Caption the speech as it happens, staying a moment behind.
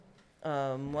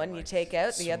One you take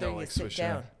out, the other you sit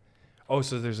down. Oh,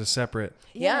 so there's a separate.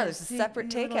 Yeah, there's a separate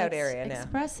takeout area now.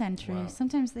 Express entry. Wow.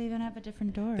 Sometimes they even have a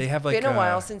different door. They have like. Been a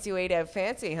while since you ate out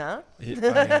fancy, huh?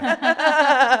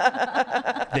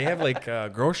 They have like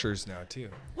grocers now too.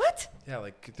 What? Yeah,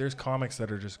 like there's comics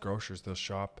that are just grocers. They'll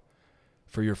shop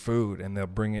for your food and they'll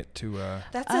bring it to.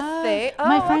 That's a thing. Oh,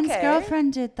 my friend's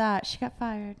girlfriend did that. She got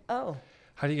fired. Oh.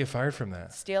 How do you get fired from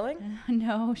that? Stealing?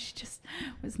 No, she just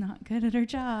was not good at her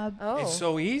job. Oh. It's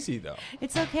so easy though.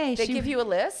 It's okay. They give you a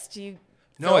list?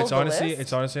 No, it's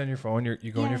honestly on your phone.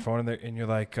 You go on your phone and you're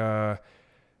like,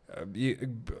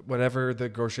 whatever the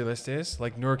grocery list is.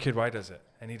 Like Noor Kidwai does it,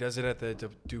 and he does it at the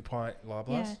DuPont Loblaws.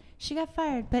 Yeah, she got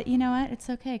fired, but you know what? It's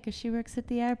okay because she works at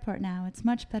the airport now. It's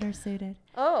much better suited.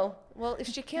 Oh, well, if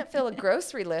she can't fill a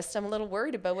grocery list, I'm a little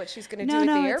worried about what she's going to do at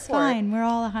the airport. No, it's fine. We're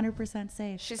all 100%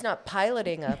 safe. She's not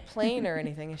piloting a plane or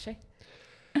anything, is she?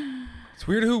 It's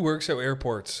weird who works at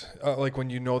airports. Like when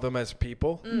you know them as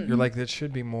people, you're like, that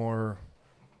should be more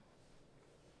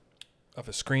of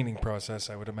a screening process,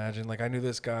 I would imagine. Like I knew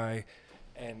this guy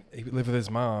and he lived with his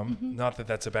mom. Not that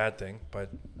that's a bad thing, but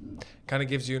kind of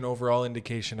gives you an overall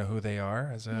indication of who they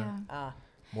are as a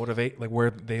like where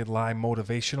they lie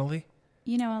motivationally.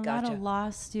 You know, a lot of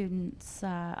law students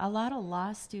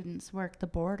work the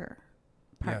border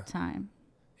part-time.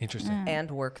 Interesting. Yeah.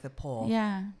 And work the pole.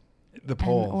 Yeah. The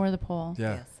pole. Or the pole.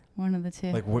 Yeah. Yes. One of the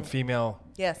two. Like what female?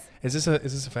 Yes. Is this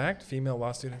a fact? Female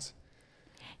law students?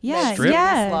 Yeah, Strip?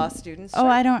 yeah. Law students. Oh,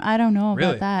 I don't know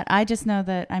Really? about that. I just know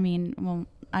that. I mean, well,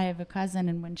 I have a cousin,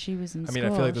 and when she was in school, I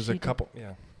feel like there's a couple.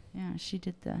 Yeah. Yeah, she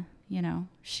did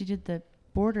the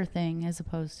border thing as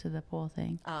opposed to the pole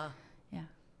thing. Yeah.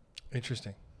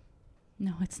 Interesting.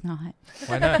 No, it's not.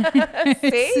 Why not?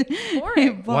 See?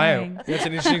 Boring. Why? That's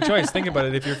an interesting choice. Think about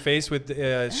it. If you're faced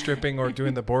with stripping or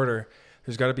doing the border,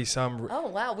 there's got to be some. Oh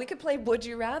wow, we could play Would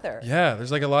You Rather. Yeah,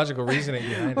 there's like a logical reasoning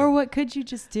behind Or it. what could you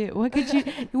just do? What could you?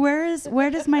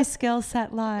 Where does my skill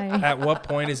set lie? At what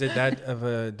point is it that of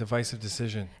a divisive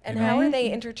decision? And how are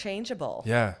they interchangeable?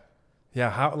 Yeah. Yeah,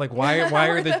 how like why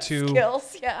are the two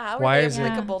skills? Yeah, how why are they is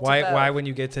applicable it to why both? when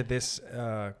you get to this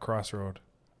crossroad,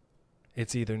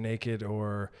 it's either naked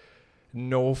or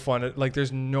no fun. Like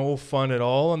there's no fun at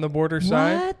all on the border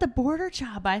side. What? The border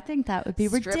job? I think that would be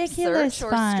Strip ridiculous search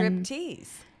fun. or strip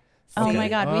tease. Oh my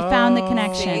God, we found the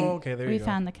connection. Okay, there you go. We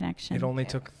found the connection. It only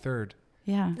took a third.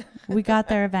 Yeah, we got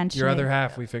there eventually. Your other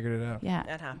half, we figured it out. Yeah,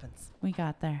 That happens. we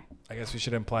got there. I guess we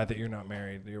should imply that you're not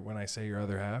married when I say your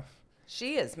other half.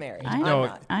 She is married. I'm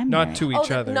I'm not married. to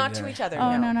each other. Not yeah. to each other.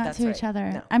 Oh no, not that's to right. each other.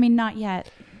 No. I mean, not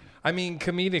yet. I mean,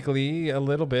 comedically, a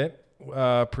little bit.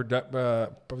 I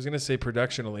was going to say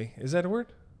productionally. Is that a word?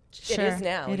 Sure. It is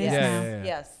now. It yes. is now. Yeah.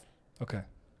 Yes. Okay.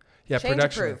 Yeah, Change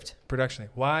production. approved. Productionally.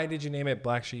 Why did you name it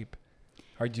Black Sheep?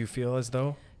 Or do you feel as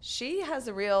though? She has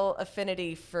a real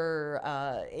affinity for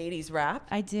 80s rap.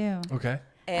 I do. Okay.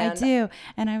 And I do.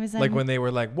 And I was Like when they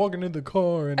were like walking in the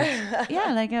car and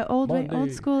yeah, like an old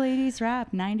Monday. school 80s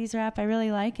rap, 90s rap. I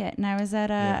really like it. And I was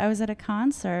at a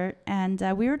concert and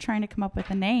we were trying to come up with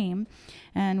a name,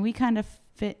 and we kind of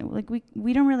fit, like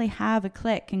we don't really have a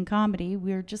clique in comedy.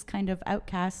 We're just kind of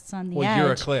outcasts on the edge.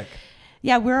 you're a clique.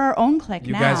 Yeah, we're our own clique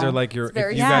You now. guys are like it's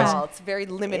very you guys small. It's a very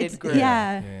limited It's, group.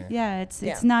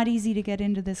 it's not easy to get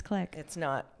into this clique. It's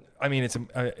not. I mean, it's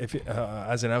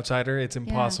as an outsider, it's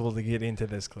impossible to get into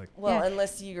this clique. Well, Yeah.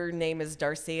 unless your name is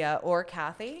Darcia or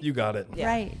Cathy. You got it. Yeah.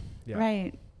 Right. Yeah.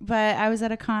 Right. But I was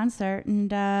at a concert and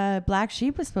Black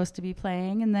Sheep was supposed to be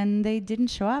playing, and then they didn't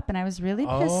show up, and I was really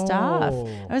pissed off.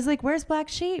 I was like, "Where's Black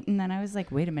Sheep?" And then I was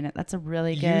like, "Wait a minute, that's a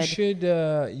really good."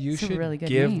 You should really good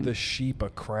give name. the sheep a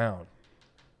crown.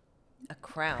 A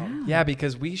crown. Yeah,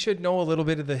 because we should know a little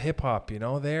bit of the hip hop,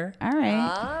 there. All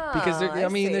right. Because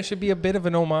there should be a bit of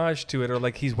an homage to it, or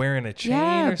like he's wearing a chain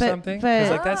or something. but- Because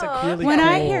like that's a really When cool.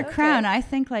 I hear crown, I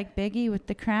think like Biggie with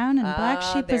the crown, and Black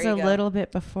Sheep there is a you go. little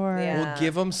bit before. Yeah. We'll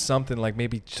give him something like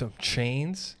maybe some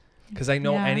chains. Because I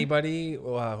know Yeah.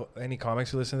 any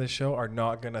comics who listen to this show are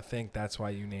not gonna think that's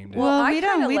why you named it. Well, Well, I we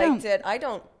kind of don't- liked it. I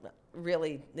don't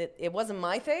really. It wasn't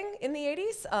my thing in the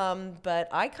 80s, but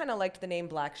I kind of liked the name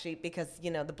Black Sheep because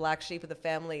the black sheep of the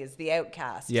family is the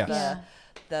outcast. Yes. Yeah.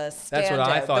 The That's what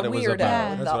I standout, thought the it was weirdo,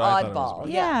 about. the That's what I thought it was oddball.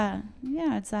 about.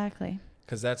 Yeah, exactly.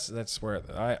 Because that's where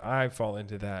I fall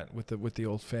into that with the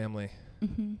old family.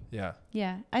 Mm-hmm. Yeah.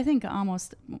 Yeah, I think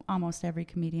almost every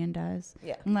comedian does.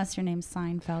 Yeah. Unless your name's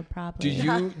Seinfeld, probably.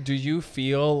 Do you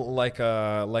feel like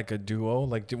a duo?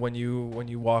 Like when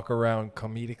you walk around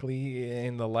comedically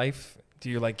in the life, do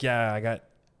you like I got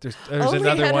There's Only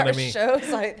another at one our of me. shows,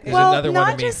 I think. There's Well, another one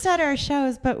not of me. just at our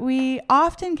shows, but we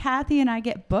often, Cathy and I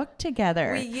get booked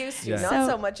together. We used to, Yeah. not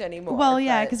so much anymore. Well,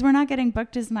 yeah, but- because we're not getting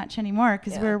booked as much anymore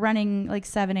because Yeah. we're running like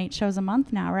 7-8 shows a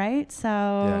month now, right?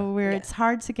 So Yeah. it's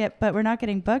hard to get, but we're not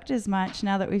getting booked as much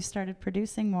now that we've started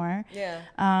producing more. Yeah.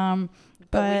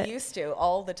 But we used to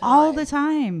all the time. All the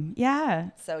time,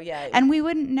 yeah. So yeah. And we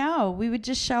wouldn't know. We would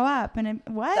just show up, and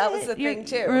what? That was the thing,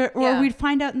 too. Or Yeah. we'd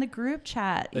find out in the group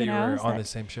chat. That you you know, were it's on like- the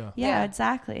same show. Yeah, Yeah.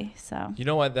 exactly. So You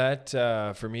know what? That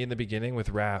for me in the beginning with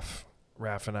Raph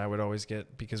and I would always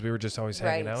get, because we were just always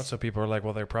hanging Right. out. So people were like,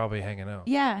 well, they're probably hanging out.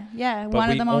 yeah. But One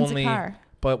of we them owns only- a car.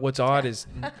 But what's odd is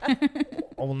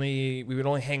we would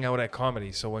only hang out at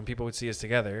comedy. So when people would see us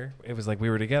together, it was like we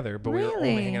were together, but we were only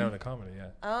Really? hanging out at comedy. Yeah.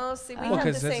 Oh, see, we Well, have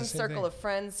 'cause the that's same the same circle thing. of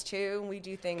friends too. We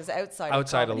do things outside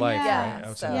Outside of of life, comedy. Yeah. right?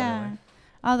 Outside so- of Yeah. life.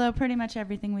 Although pretty much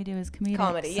everything we do is comedic.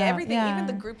 Comedy, so, yeah, everything. yeah. Even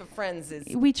the group of friends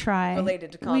is We try.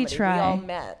 related to comedy. We try. all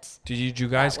met. Did you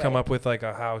guys That come way. up with like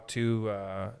a how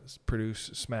to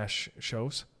produce smash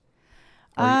shows?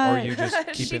 Uh, or you just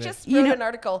keep She it just You wrote know- an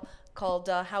article called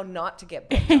 "How Not to Get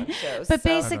Booked on Shows." But so-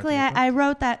 basically, How not to get I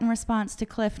wrote that in response to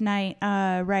Cliff Knight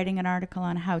writing an article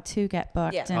on how to get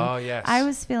booked. Yeah. And Oh, yes. I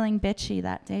was feeling bitchy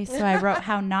that day, so I wrote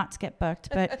how not to get booked.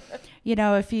 But, you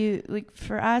know, if you, like,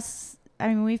 for us, I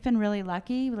mean, we've been really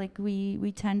lucky. Like,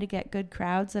 we tend to get good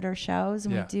crowds at our shows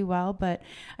and Yeah. we do well. But,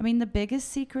 I mean, the biggest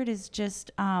secret is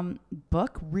just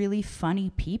book really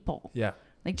funny people. Yeah.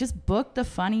 Like, just book the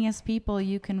funniest people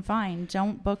you can find.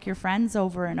 Don't book your friends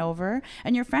over and over.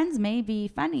 And your friends may be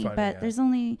funny, but yeah. there's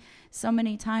only so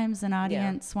many times an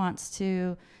audience wants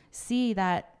to see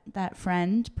that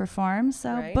friend perform.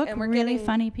 So Right? book And we're really getting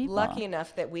funny people. Lucky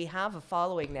enough that we have a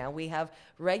following now. We have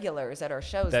regulars at our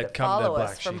shows That that come to follow Black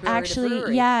us from Sheep. brewery Actually, to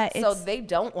brewery. yeah, So it's- they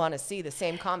don't want to see the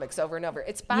same comics over and over.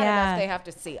 It's bad Yeah. enough they have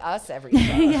to see us every show.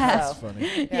 Yeah. That's so.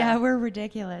 funny. Yeah, we're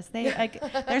ridiculous.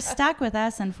 They're stuck with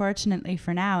us, unfortunately,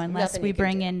 for now, unless Nothing we you can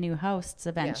bring do. in new hosts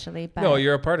eventually. But No,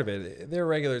 you're a part of it. They're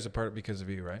regulars a part because of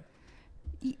you, right?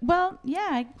 well,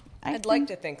 yeah, I'd like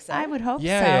to think so. I would hope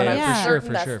Yeah, so. yeah, But I'm for sure, certain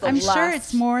for that's sure. the I'm sure last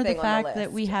it's more the thing on fact the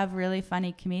that we list. have really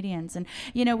funny comedians. And,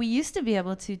 you know, we used to be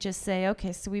able to just say,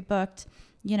 okay, so we booked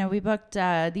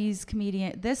these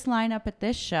this lineup at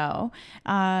this show.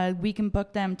 We can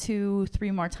book them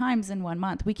 2-3 more times in 1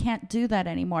 month. We can't do that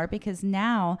anymore because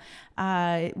now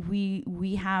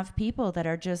we have people that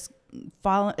are just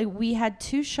we had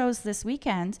 2 shows this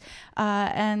weekend,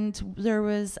 and there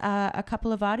was a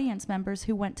couple of audience members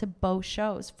who went to both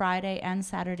shows, Friday and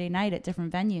Saturday night at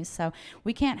different venues. So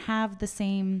we can't have the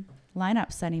same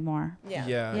lineups anymore. Yeah.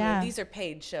 Yeah. I mean, Yeah. these are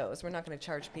paid shows. We're not going to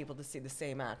charge people to see the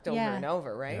same act over Yeah. and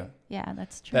over, right? Yeah. Yeah,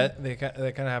 that's true. That kind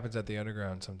of happens at the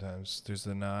underground sometimes. There's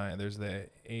the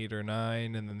 8 or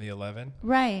 9, and then the 11.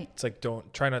 Right. It's like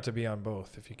try not to be on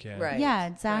both if you can. Right. Yeah,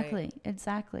 exactly.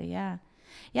 Exactly. Yeah.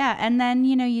 Yeah. And then,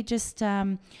 you know, you just,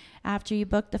 after you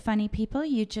book the funny people,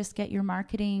 you just get your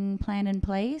marketing plan in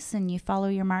place and you follow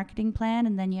your marketing plan.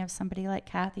 And then you have somebody like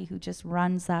Cathy who just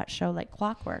runs that show like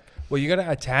clockwork. Well, you got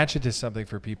to attach it to something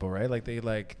for people, right? Like they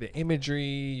like the imagery.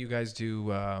 You guys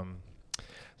do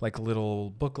like little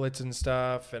booklets and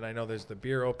stuff. And I know there's the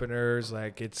beer openers.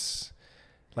 Like it's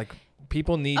like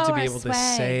people need to be our able to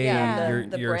swag. say Yeah, your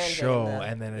the branding, show the-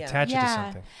 and then yeah. attach it to Yeah.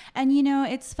 something. And, you know,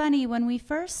 it's funny when we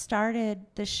first started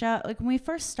the show, like when we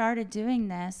first started doing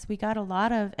this, we got a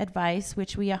lot of advice,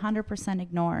 which we 100%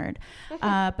 ignored.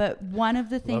 But one of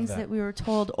the things that. that we were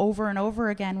told over and over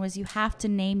again was you have to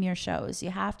name your shows.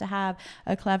 You have to have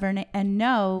a clever name. And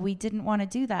no, we didn't want to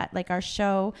do that. Like our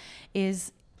show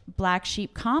is Black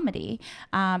Sheep Comedy,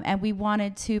 and we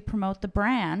wanted to promote the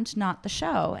brand, not the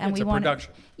show. And It's we a wanted,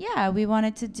 production. yeah, we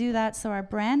wanted to do that so our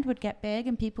brand would get big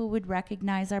and people would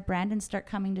recognize our brand and start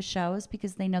coming to shows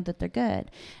because they know that they're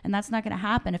good. And that's not going to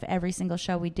happen if every single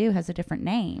show we do has a different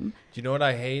name. Do you know what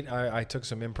I hate? I took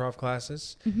some improv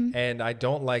classes, and I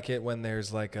don't like it when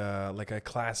there's like a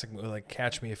classic, like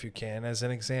Catch Me If You Can as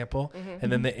an example, and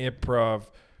then the improv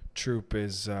troupe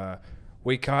is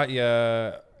we caught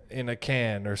you in a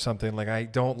can or something. Like I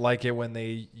don't like it when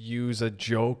they use a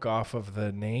joke off of the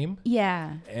name,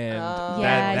 Yeah. and Oh.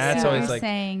 Yeah, I that's see what always you're like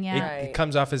saying, yeah. it, it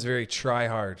comes off as very try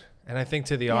hard. And I think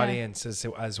to the Yeah. audience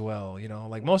as well, you know,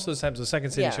 like most of the times the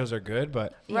Second City Yeah. shows are good,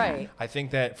 but Yeah. Right. I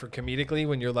think that for comedically,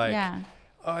 when you're like, Yeah.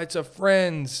 oh, it's a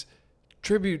Friends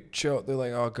tribute show, they're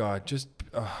like, oh God, just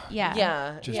Yeah.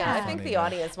 Yeah. Just Yeah. be I think funny, the yeah.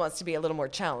 audience wants to be a little more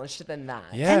challenged than that.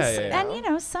 Yeah, And, yeah. and you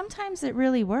know, sometimes it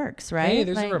really works, right? Hey,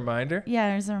 there's Like- a reminder. Yeah,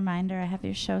 there's a reminder. I have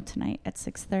your show tonight at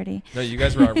 6:30. No, you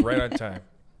guys were right on time.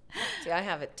 See, I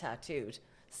have it tattooed.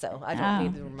 So I don't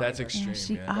need the reminder. That's extreme.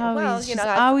 She yeah. she's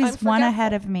always one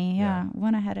ahead of me. Yeah,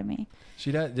 one ahead of me.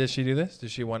 Does she do this?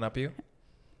 Does she one up you?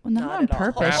 Well, not on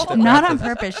purpose. Craft Not it. on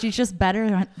purpose. She's just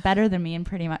better than me in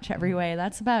pretty much every way.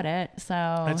 That's about it. So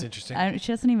that's interesting.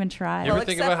 She doesn't even try. You ever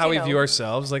think about how we view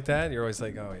ourselves like that? You're always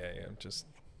like, oh yeah, I'm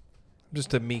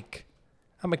just a meek.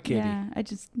 I'm a kitty. Yeah,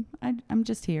 I'm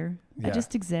just here. Yeah. I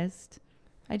just exist.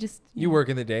 You work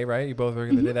in the day, right? You both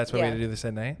work in the day. That's why we had to do this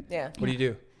at night. Yeah. What do you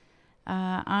do?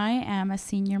 I am a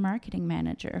senior marketing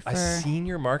manager for. A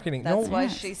senior marketing. That's why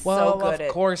she's so good of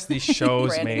at course these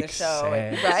shows make the show,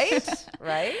 sense.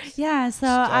 right? Yeah, so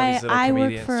I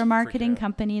work for a marketing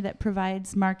company that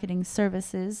provides marketing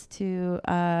services to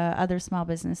other small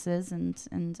businesses,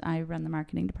 and I run the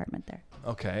marketing department there.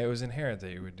 Okay, it was inherent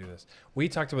that you would do this. We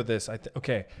talked about this.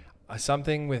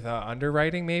 Something with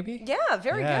underwriting, maybe? Yeah,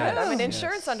 very good. I'm an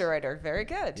insurance underwriter. Very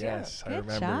good. Yes, yeah. I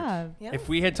remember. Good job. Yeah. If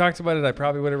we had talked about it, I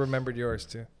probably would have remembered yours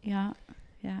too. Yeah.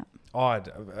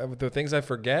 Odd. The things I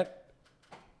forget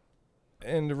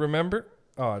and remember,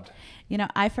 odd.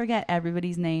 I forget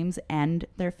everybody's names and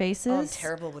their faces. Oh, I'm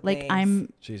terrible with names.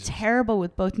 I'm terrible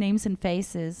with both names and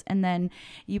faces. And then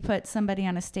you put somebody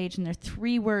on a stage and they're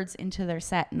 3 words into their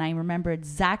set, and I remember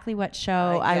exactly what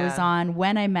show I was on,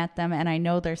 when I met them, and I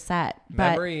know their set.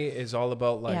 Memory is all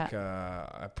about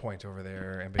I point over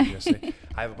there ambiguously.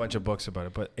 I have a bunch of books about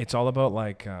it, but it's all about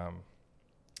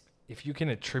if you can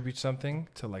attribute something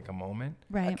to a moment,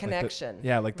 right? A connection.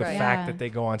 The fact that they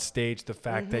go on stage, the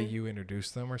fact that you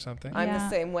introduce them or something. I'm the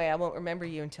same way. I won't remember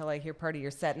you until I hear part of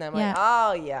your set, and I'm like,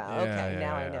 oh okay,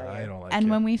 now I know you. I don't like and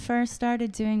when we first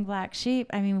started doing Black Sheep,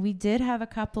 I mean, we did have a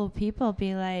couple of people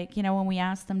be like, when we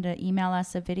asked them to email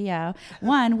us a video,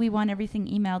 one, we want everything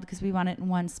emailed because we want it in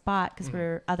one spot because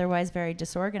we're otherwise very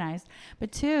disorganized.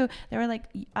 But 2, they were like,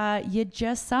 you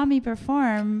just saw me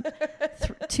perform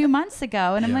 2 months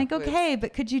ago, and I'm like, okay,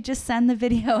 but could you just send the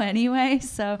video anyway?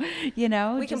 So,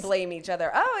 we can blame each other.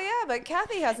 Oh yeah, but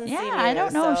Kathy hasn't seen you. I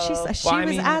don't know if she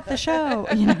was at the show.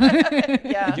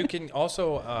 Yeah. You can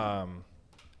also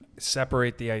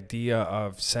separate the idea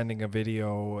of sending a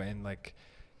video and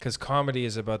because comedy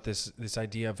is about this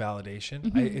idea of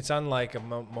validation. It's unlike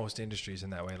most industries in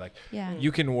that way.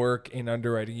 You can work in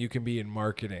underwriting, you can be in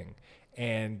marketing.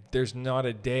 And there's not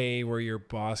a day where your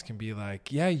boss can be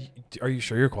like, yeah, are you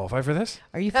sure you're qualified for this?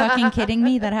 Are you fucking kidding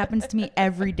me? That happens to me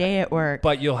every day at work.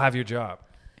 But you'll have your job.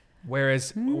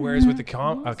 Whereas with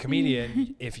a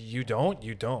comedian, if you don't,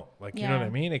 you don't. You know what I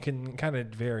mean? It can kind of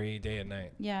vary day and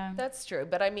night. Yeah. That's true.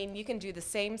 But I mean, you can do the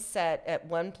same set at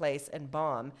one place and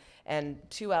bomb, and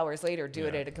 2 hours later do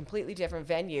it at a completely different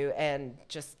venue and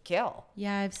just kill.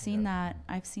 Yeah, I've seen that.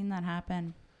 I've seen that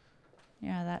happen.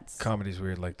 Yeah, that's... Comedy's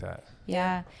weird like that.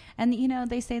 Yeah. And,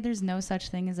 they say there's no such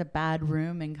thing as a bad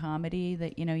room in comedy,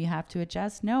 that, you have to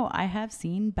adjust. No, I have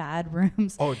seen bad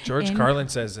rooms. Oh, George Carlin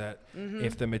says that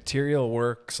if the material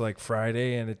works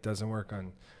Friday and it doesn't work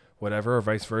on whatever or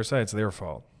vice versa, it's their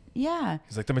fault. Yeah.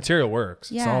 He's like, the material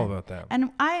works. Yeah. It's all about that.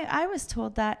 And I was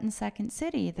told that in Second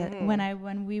City, that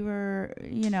when we were,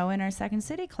 in our Second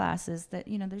City classes, that,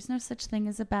 there's no such thing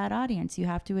as a bad audience. You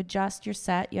have to adjust your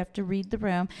set. You have to read the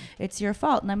room. It's your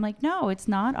fault. And I'm like, no, it's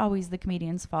not always the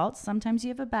comedian's fault. Sometimes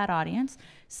you have a bad audience.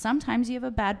 Sometimes you have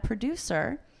a bad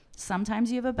producer.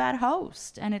 Sometimes you have a bad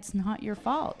host, and it's not your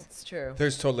fault. It's true.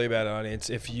 There's totally a bad audience.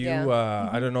 If you,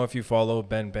 I don't know if you follow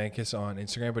Ben Bankus on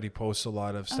Instagram, but he posts a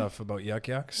lot of stuff about Yuck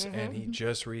Yucks, and he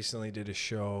just recently did a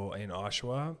show in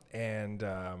Oshawa and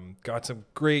got some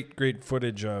great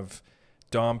footage of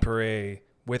Dom Perret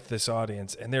with this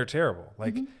audience, and they're terrible.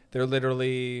 They're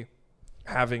literally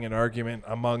having an argument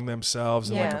among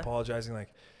themselves and apologizing.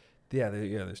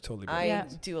 There's totally bad.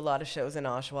 I do a lot of shows in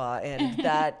Oshawa, and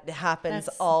that happens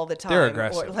all the time. They're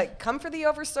aggressive. Or come for the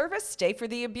overservice, stay for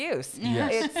the abuse.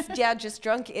 Yes. It's just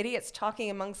drunk idiots talking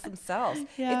amongst themselves.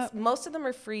 Yeah. Most of them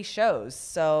are free shows,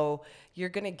 so you're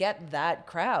gonna get that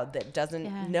crowd that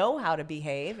doesn't know how to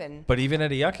behave. But even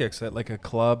at a Yuck Yucks, at a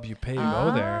club, you pay to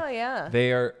go there. Yeah.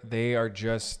 They are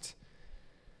just.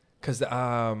 Because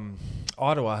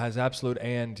Ottawa has Absolute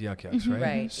and Yuck Yucks, right?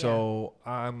 Right. So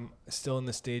I'm still in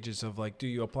the stages of do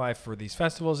you apply for these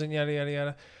festivals and yada, yada,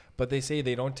 yada. But they say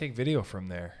they don't take video from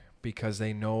there because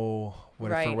they know for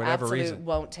whatever Absolute reason.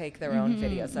 Won't take their own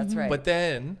videos. That's right. But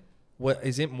then what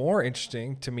is it more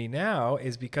interesting to me now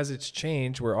is because it's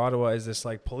changed where Ottawa is this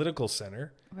political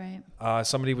center. Right.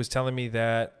 Somebody was telling me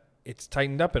that it's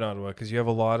tightened up in Ottawa because you have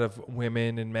a lot of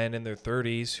women and men in their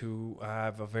 30s who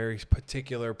have a very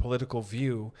particular political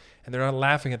view, and they're not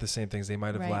laughing at the same things they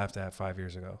might have laughed at 5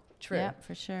 years ago. True. Yeah,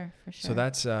 for sure. So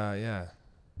that's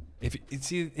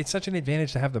it's such an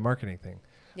advantage to have the marketing thing.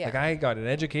 Yeah. Like I got an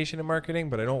education in marketing,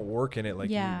 but I don't work in it like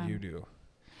you do.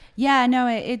 Yeah, no,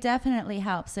 it definitely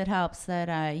helps. It helps that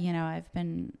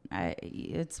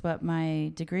it's what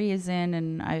my degree is in,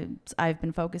 and I've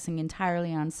been focusing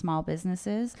entirely on small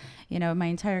businesses. My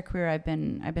entire career I've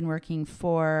been working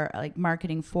for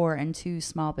marketing for and to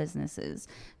small businesses.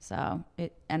 So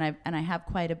I have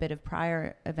quite a bit of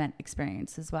prior event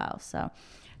experience as well. So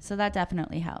that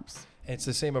definitely helps. It's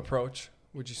the same approach,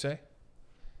 would you say?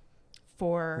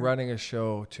 For running a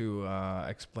show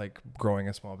to growing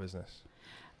a small business.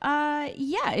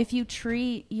 Yeah, if you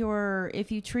treat your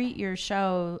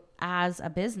show as a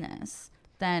business,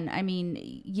 then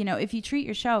if you treat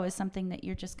your show as something that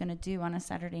you're just going to do on a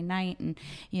Saturday night, and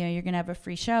you're going to have a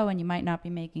free show and you might not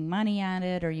be making money at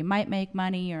it, or you might make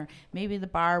money, or maybe the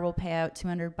bar will pay out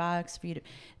 $200 for you to,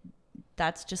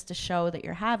 that's just a show that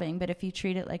you're having. But if you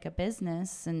treat it like a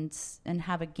business and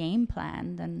have a game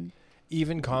plan, then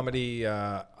even comedy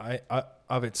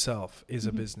of itself is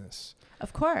a business.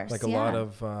 Of course. Like a lot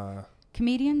of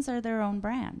comedians are their own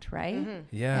brand, right? Mm-hmm.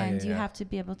 Yeah. And you have to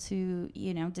be able to,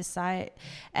 decide.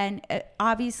 And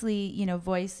obviously, your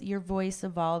voice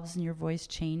evolves and your voice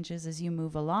changes as you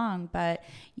move along, but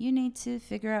you need to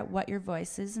figure out what your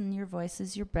voice is, and your voice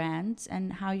is your brand,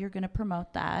 and how you're going to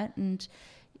promote that. And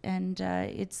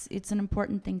it's an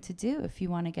important thing to do if you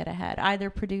want to get ahead,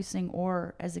 either producing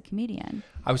or as a comedian.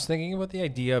 I was thinking about the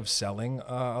idea of selling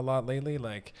a lot lately,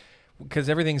 because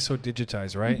everything's so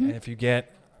digitized, right? Mm-hmm. And if you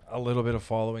get a little bit of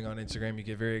following on Instagram, you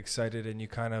get very excited, and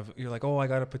you're like, oh, I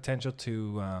got a potential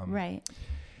to right.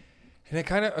 And it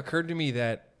kind of occurred to me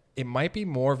that it might be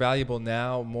more valuable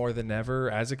now more than ever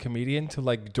as a comedian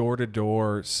to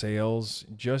door-to-door sales,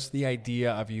 just the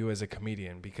idea of you as a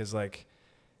comedian, because I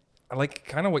like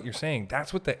kind of what you're saying.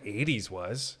 That's what the 80s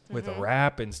was with the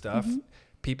rap and stuff. Mm-hmm.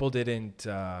 People didn't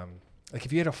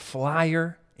if you had a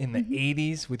flyer in the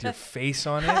 80s with your face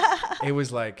on it, it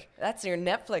was that's your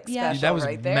Netflix special. Yeah. That was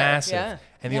right there. massive. Yeah.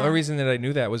 And the only reason that I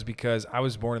knew that was because I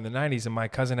was born in the 90s, and my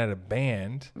cousin had a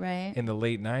band right. in the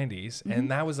late 90s, and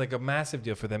that was a massive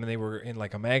deal for them, and they were in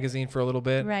a magazine for a little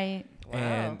bit. Right.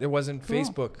 And there wasn't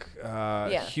Facebook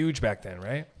huge back then,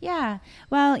 right? Yeah.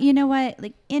 Well, you know what?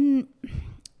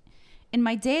 In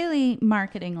my daily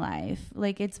marketing life,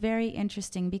 it's very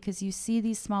interesting because you see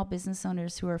these small business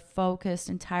owners who are focused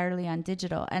entirely on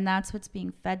digital, and that's what's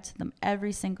being fed to them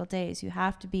every single day. Is you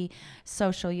have to be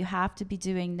social, you have to be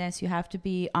doing this, you have to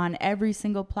be on every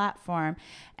single platform,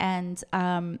 and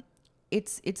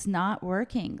it's not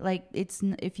working.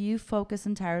 If you focus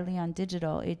entirely on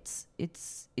digital, it's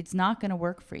not going to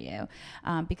work for you,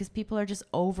 because people are just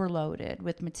overloaded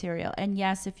with material. And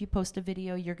yes, if you post a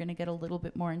video, you're going to get a little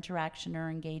bit more interaction or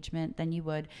engagement than you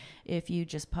would if you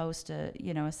just post a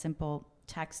simple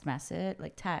text message,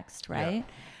 text, right?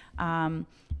 Yeah.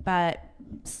 But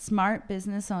smart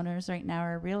business owners right now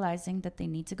are realizing that they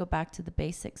need to go back to the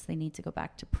basics. They need to go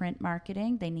back to print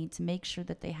marketing. They need to make sure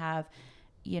that they have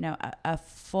a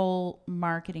full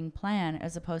marketing plan,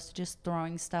 as opposed to just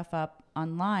throwing stuff up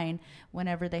online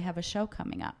whenever they have a show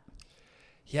coming up.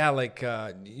 Yeah,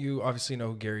 you obviously know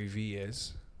who Gary V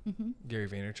is. Mm-hmm. Gary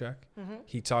Vaynerchuk. Mm-hmm.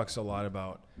 He talks a lot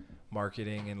about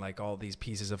marketing and all these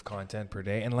pieces of content per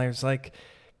day. And it's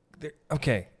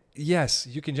okay, yes,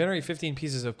 you can generate 15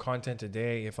 pieces of content a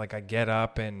day if I get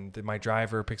up and my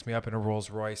driver picks me up in a Rolls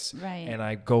Royce, right, and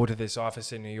I go to this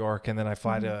office in New York, and then I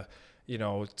fly to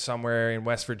somewhere in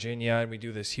West Virginia, and we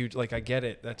do this huge, I get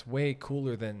it. That's way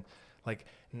cooler than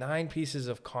 9 pieces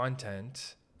of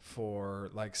content for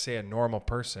say a normal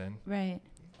person. Right.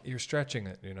 You're stretching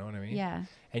it, you know what I mean? Yeah.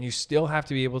 And you still have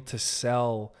to be able to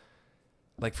sell,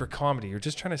 for comedy, you're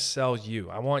just trying to sell you.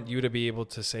 I want you to be able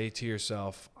to say to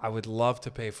yourself, I would love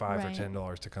to pay $5 or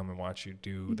 $10 to come and watch you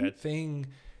do that thing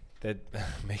that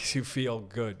makes you feel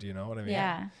good, you know what I mean?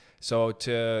 Yeah. So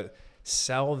to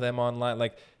sell them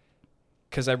online,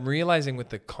 because I'm realizing with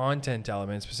the content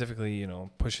element, specifically,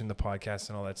 pushing the podcast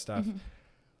and all that stuff,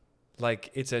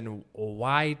 it's a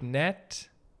wide net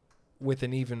with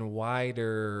an even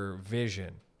wider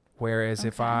vision. Whereas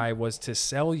if I was to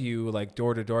sell you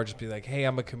door to door, just be hey,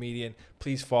 I'm a comedian,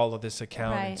 please follow this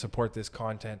account and support this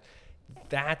content.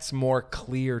 That's more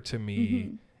clear to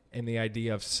me in the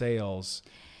idea of sales.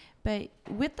 But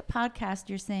with the podcast,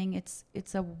 you're saying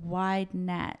it's a wide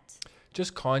net.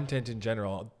 Just content in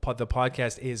general. The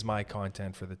podcast is my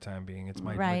content for the time being. It's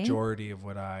my majority of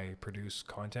what I produce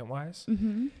content-wise.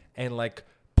 Mm-hmm. And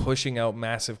pushing out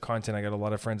massive content, I got a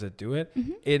lot of friends that do it.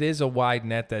 Mm-hmm. It is a wide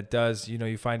net that does,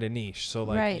 you find a niche. So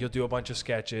you'll do a bunch of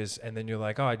sketches, and then you're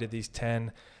oh, I did these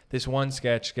 10. This one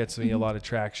sketch gets me a lot of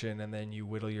traction, and then you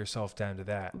whittle yourself down to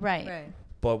that. Right.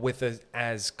 But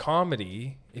as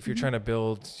comedy, if you're trying to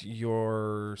build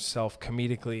yourself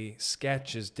comedically,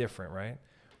 sketch is different, right?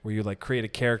 Where you like create a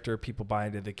character, people buy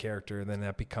into the character, and then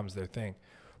that becomes their thing.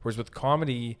 Whereas with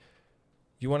comedy,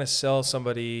 you want to sell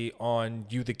somebody on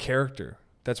you, the character.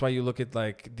 That's why you look at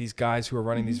like these guys who are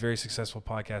running these very successful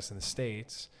podcasts in the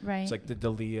States. Right. It's like the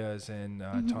Dalias and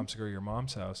Tom Segura, Your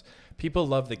Mom's House. People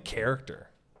love the character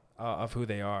of who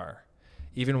they are.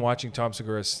 Even watching Tom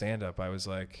Segura's stand-up, I was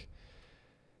like,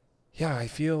 yeah, I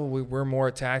feel we're more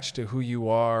attached to who you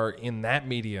are in that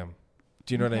medium.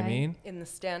 Do you know what I mean? In the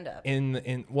stand-up. In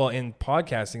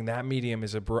podcasting, that medium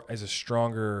is a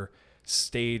stronger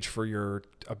stage for your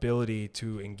ability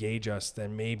to engage us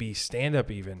than maybe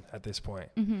stand-up even at this point.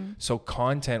 So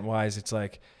content-wise, it's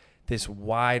like this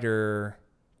wider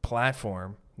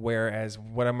platform, whereas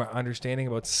what I'm understanding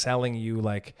about selling you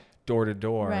like door to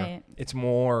door, it's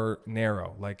more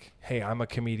narrow. Like, hey, I'm a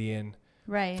comedian.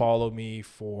 Right. Follow me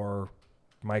for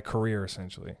my career,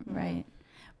 essentially. Right.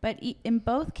 But in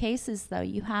both cases, though,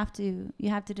 you have to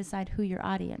decide who your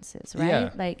audience is, right?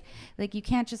 Yeah. Like you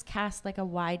can't just cast like a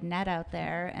wide net out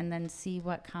there and then see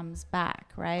what comes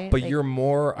back, right? But you're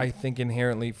more, I think,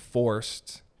 inherently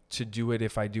forced to do it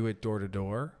if I do it door to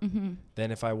door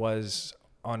than if I was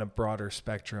on a broader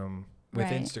spectrum with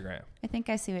Instagram. I think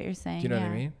I see what you're saying. Do you know what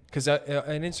I mean? Because on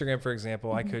Instagram, for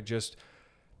example, I could just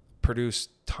produce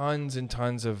tons and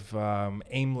tons of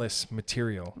aimless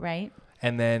material. Right.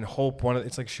 And then hope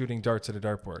it's like shooting darts at a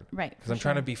dartboard. Right. Because I'm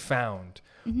trying to be found.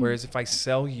 Whereas if I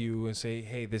sell you and say,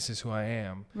 hey, this is who I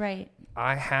am. Right.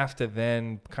 I have to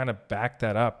then kind of back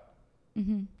that up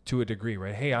to a degree,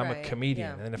 right? Hey, I'm a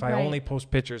comedian. Yeah. And if I only post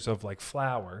pictures of like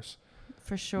flowers.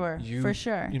 For sure. For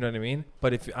sure. You know what I mean?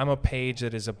 But if I'm a page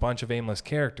that is a bunch of aimless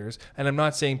characters, and I'm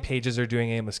not saying pages are doing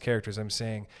aimless characters. I'm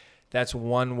saying that's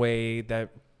one way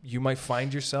that you might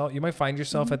find yourself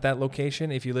at that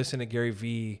location if you listen to Gary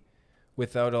Vee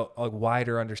without a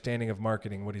wider understanding of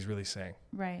marketing, what he's really saying.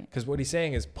 Right. Because what he's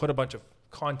saying is put a bunch of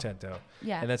content out.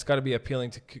 Yeah. And that's got to be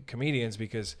appealing to comedians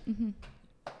because,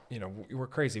 you know, we're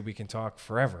crazy. We can talk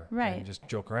forever. Right. And just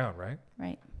joke around, right?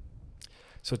 Right.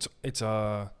 So it's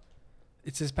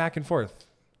this back and forth.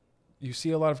 You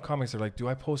see a lot of comics that are like, do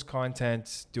I post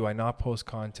content? Do I not post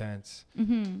content?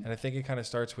 And I think it kind of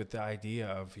starts with the idea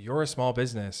of you're a small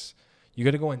business. You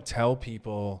got to go and tell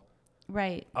people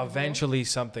Right. Eventually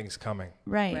something's coming.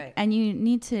 Right. And you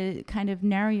need to kind of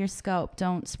narrow your scope.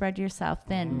 Don't spread yourself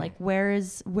thin. Like where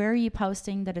are you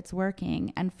posting that it's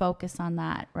working and focus on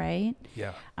that, right?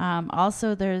 Yeah.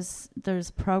 Also there's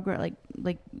program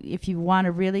like if you want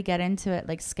to really get into it,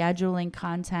 like scheduling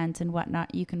content and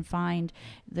whatnot, you can find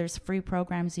there's free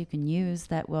programs you can use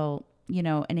that will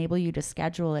enable you to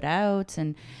schedule it out.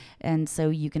 And so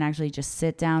you can actually just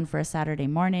sit down for a Saturday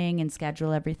morning and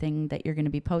schedule everything that you're going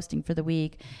to be posting for the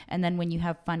week. And then when you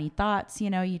have funny thoughts,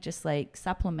 you just like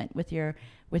supplement with your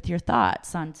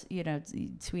thoughts on,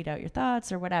 tweet out your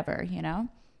thoughts or whatever, Yeah.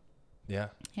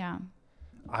 Yeah.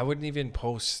 I wouldn't even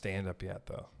post stand-up yet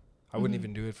though. I wouldn't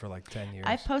even do it for like 10 years.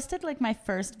 I posted like my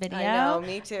first video. I know,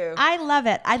 me too. I love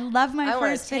it. I love my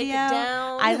first video.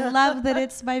 I love that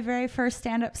it's my very first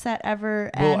stand-up set ever.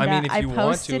 Well, and, if you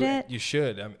want to, you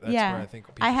should. That's where I think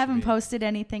people I haven't posted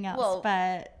anything else,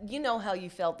 but you know how you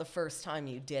felt the first time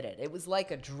you did it. It was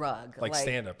like a drug. Like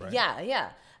stand-up, right?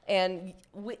 Yeah. And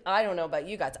I don't know about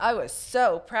you guys. I was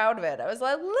so proud of it. I was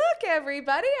like, look,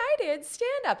 everybody, I did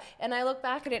stand up. And I look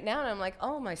back at it now and I'm like,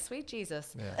 oh, my sweet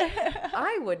Jesus. Yeah.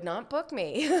 I would not book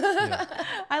me. Yeah.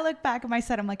 I look back at my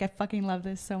set. I'm like, I fucking love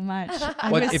this so much.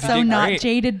 I was so not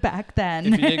jaded back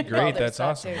then. If you did great, that's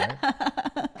awesome, right?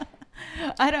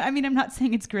 I'm not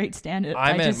saying it's great stand-up.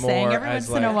 I'm just saying every once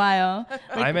in a while.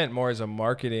 I meant more as a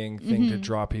marketing thing to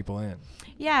draw people in.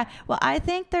 Yeah. Well, I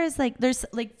think there's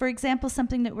for example,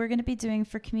 something that we're going to be doing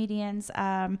for comedians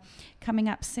coming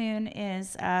up soon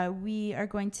is we are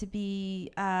going to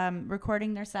be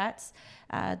recording their sets.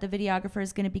 The videographer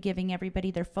is going to be giving everybody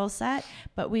their full set,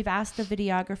 but we've asked the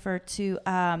videographer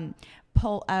to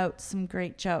pull out some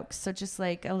great jokes. So just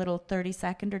like a little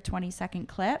 30-second or 20-second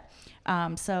clip.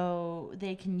 So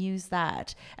they can use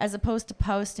that as opposed to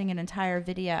posting an entire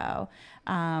video.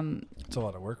 It's a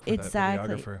lot of work for that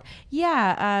videographer.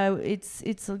 Yeah.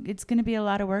 It's going to be a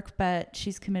lot of work, but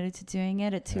she's committed to doing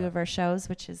it at 2 of our shows,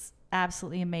 which is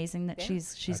absolutely amazing that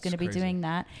she's going to be doing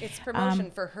that. It's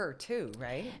promotion for her too,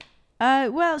 right?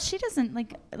 Well, she doesn't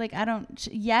like I don't.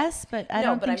 Yes, but I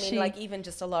don't. No, but think I mean, like even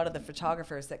just a lot of the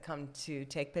photographers that come to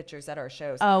take pictures at our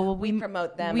shows. Oh well, we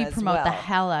promote them. We as promote well. the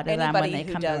hell out of them when they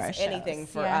come to our shows. Anybody who does anything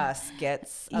for us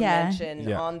gets a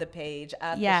mention on the page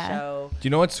at the show. Do you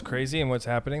know what's crazy and what's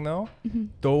happening though?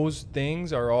 Those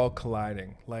things are all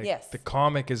colliding. Like the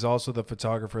comic is also the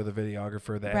photographer, the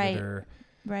videographer, the editor.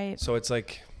 Right. So it's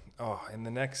like, in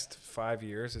the next 5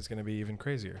 years, it's going to be even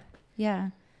crazier. Yeah.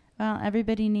 Well,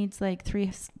 everybody needs like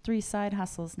three side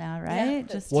hustles now, right?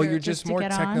 Yeah, you're just more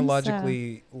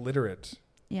technologically literate.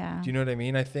 Yeah. Do you know what I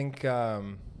mean? I think, I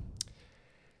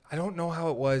don't know how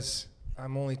it was.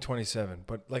 I'm only 27,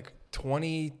 but like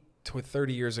 20 to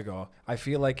 30 years ago, I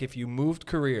feel like if you moved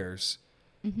careers,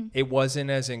 it wasn't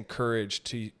as encouraged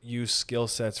to use skill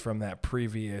sets from that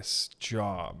previous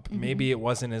job. Maybe it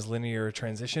wasn't as linear a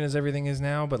transition as everything is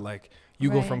now, but like you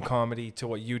go from comedy to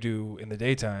what you do in the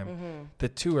daytime. The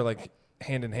two are like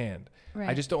hand in hand. Right.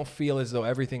 I just don't feel as though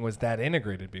everything was that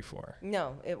integrated before.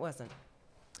 No, it wasn't.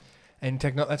 And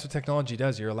that's what technology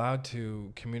does. You're allowed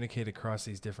to communicate across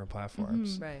these different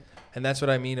platforms. Right. And that's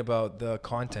what I mean about the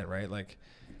content, right? Like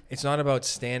it's not about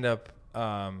stand-up,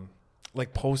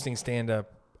 like posting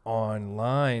stand-up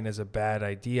online as a bad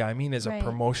idea. I mean as a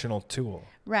promotional tool.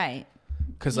 Right.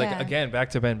 Because like, again,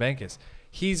 back to Ben Bankus.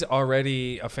 He's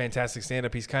already a fantastic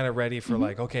stand-up. He's kind of ready for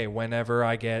like, okay, whenever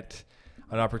I get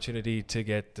an opportunity to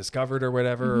get discovered or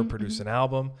whatever, or produce an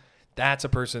album, that's a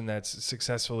person that's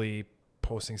successfully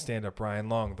posting stand-up. Ryan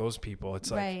Long, those people, it's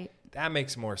like, that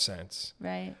makes more sense.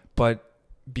 Right. But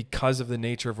because of the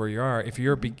nature of where you are, if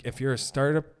you're a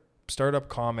startup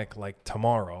comic like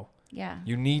tomorrow,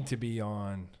 you need to be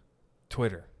on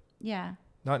Twitter. Yeah.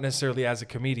 Not necessarily as a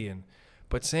comedian,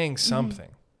 but saying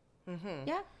something.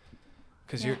 Yeah.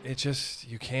 Because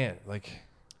you can't, like,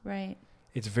 right.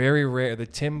 It's very rare. The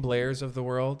Tim Blairs of the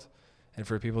world, and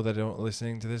for people that don't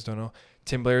listening to this don't know,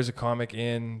 Tim Blair is a comic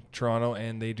in Toronto,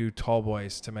 and they do Tall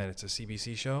Boys to Men. It's a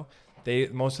CBC show. I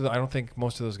don't think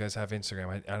most of those guys have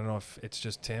Instagram. I don't know if it's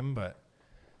just Tim, but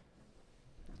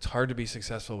it's hard to be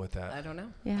successful with that. I don't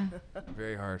know. Yeah.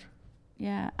 Very hard.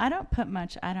 Yeah, I don't put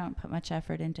much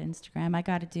effort into Instagram. I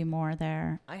got to do more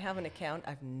there. I have an account.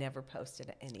 I've never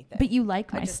posted anything. But you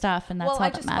like my stuff, and that's all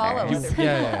that matters. Follow other people.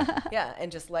 Yeah,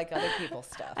 and just like other people's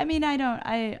stuff. I mean,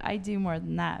 I do more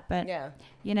than that, but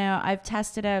you know, I've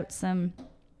tested out some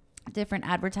different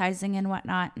advertising and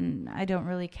whatnot, and I don't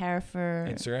really care for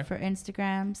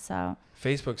Instagram. So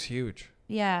Facebook's huge.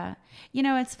 Yeah, you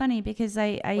know, it's funny because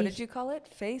I what did you call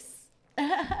it?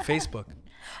 Facebook.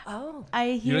 Oh,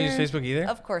 you don't use Facebook either?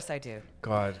 Of course I do.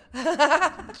 God,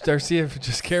 Darcia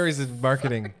just carries the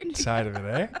marketing side of it,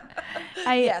 eh?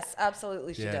 Yes,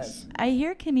 absolutely, she does. I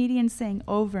hear comedians saying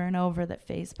over and over that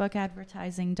Facebook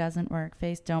advertising doesn't work.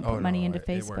 Don't put money into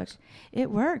Facebook.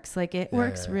 It works. Like it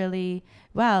works really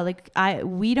well. Like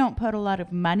we don't put a lot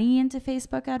of money into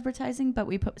Facebook advertising, but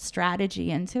we put strategy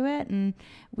into it, and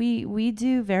we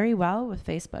do very well with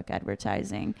Facebook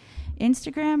advertising.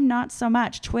 Instagram, not so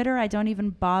much. Twitter, I don't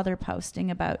even bother posting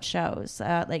about shows.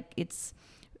 Like it's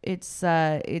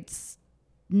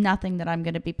nothing that I'm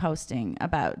going to be posting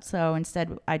about. So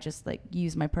instead, I just like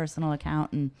use my personal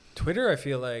account. And Twitter, I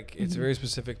feel like it's very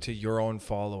specific to your own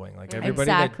following. Like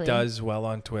everybody that does well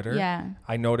on Twitter,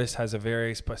 I notice has a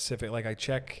very specific, like I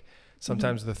check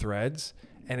sometimes the threads,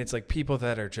 and it's like people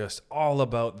that are just all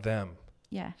about them.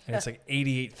 Yeah. And it's like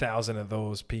 88,000 of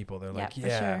those people. They're like,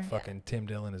 fucking Tim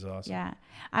Dillon is awesome. Yeah.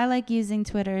 I like using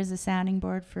Twitter as a sounding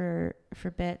board for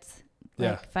bits.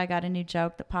 Like if I got a new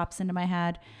joke that pops into my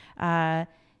head,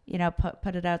 you know,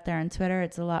 put it out there on Twitter.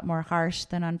 It's a lot more harsh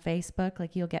than on Facebook.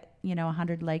 Like you'll get,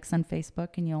 100 likes on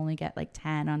Facebook and you only get like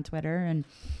 10 on Twitter. And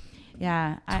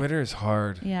Twitter is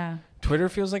hard. Yeah. Twitter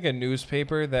feels like a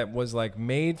newspaper that was like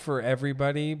made for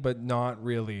everybody, but not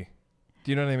really.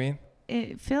 Do you know what I mean?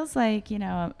 It feels like,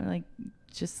 like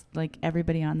just like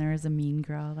everybody on there is a mean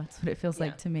girl. That's what it feels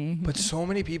like to me. But so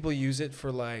many people use it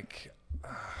for like,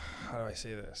 how do I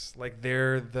say this? Like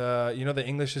they're the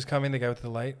English is coming, the guy with the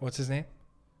light. What's his name?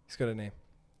 He's got a name.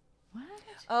 What?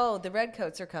 Oh, the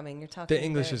Redcoats are coming. You're talking. The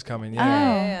English is coming.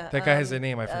 Yeah. That guy has a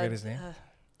name. I forget his name.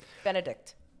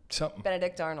 Benedict. Something.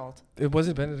 Benedict Arnold. Was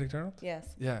it Benedict Arnold? Yes.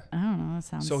 Yeah. I don't know. That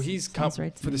sounds. So he's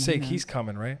right for the sake. He's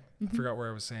coming, right? I forgot where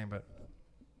I was saying, but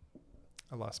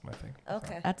I lost my thing.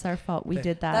 Okay. That's our fault. We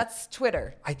did that. That's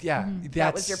Twitter.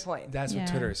 That was your point. That's what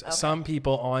Twitter is. Okay. Some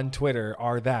people on Twitter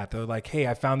are that. They're like, hey,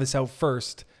 I found this out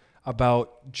first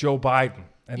about Joe Biden.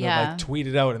 And they'll like tweet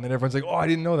it out. And then everyone's like, oh, I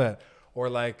didn't know that. Or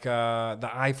like the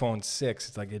iPhone 6.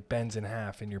 It's like it bends in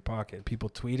half in your pocket. People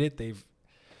tweet it.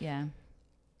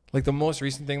 Like the most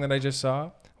recent thing that I just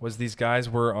saw was these guys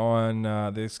were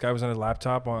on, this guy was on his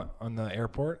laptop on the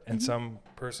airport, and some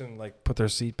person like put their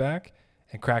seat back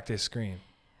and cracked his screen.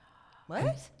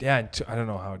 What? And, I don't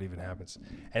know how it even happens.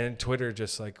 And then Twitter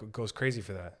just like goes crazy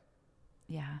for that.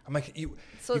 Yeah. I'm like,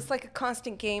 So it's like a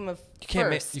constant game of you can't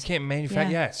first. you can't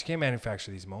manufacture. Yes, you can't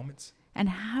manufacture these moments. And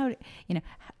how,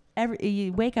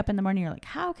 you wake up in the morning, you're like,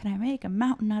 how can I make a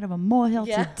mountain out of a molehill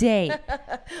today?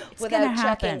 Without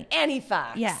checking any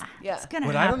facts. Yeah. It's gonna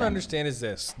What happen. I don't understand is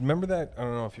this. Remember that? I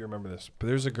don't know if you remember this, but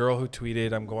there's a girl who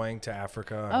tweeted, "I'm going to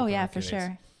Africa." Oh yeah, for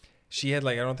sure. She had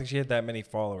I don't think she had that many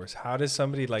followers. How does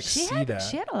somebody see that?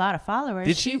 She had a lot of followers.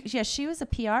 Did she? Yeah, she was a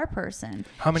PR person.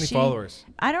 How many followers?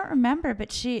 I don't remember,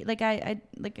 but she I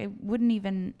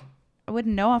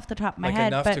wouldn't know off the top of my head.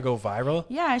 Enough to go viral?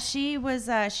 Yeah, she was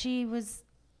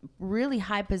really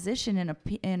high position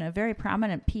in a very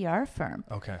prominent PR firm.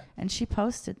 Okay. And she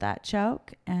posted that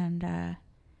joke, and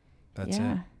that's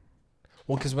it.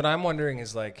 Well, because what I'm wondering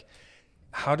is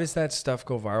how does that stuff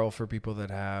go viral for people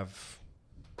that have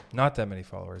not that many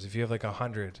followers? If you have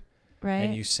 100, right,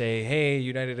 and you say, "Hey,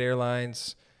 United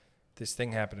Airlines, this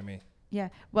thing happened to me." Yeah.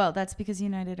 Well, that's because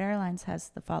United Airlines has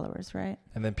the followers, right?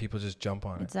 And then people just jump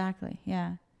on it. Exactly.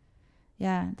 Yeah.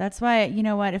 Yeah. That's why, you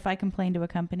know what, if I complain to a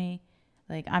company,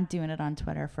 I'm doing it on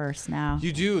Twitter first now.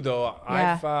 You do, though.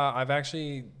 Yeah. I've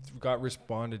actually got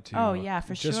responded to. Oh, yeah,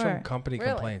 for just sure. from company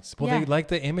Really? complaints. Well, Yeah. they like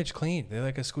the image clean. They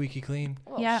like a squeaky clean.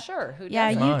 Well, Yeah. sure. Who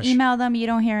Yeah, doesn't? you email them, you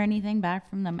don't hear anything back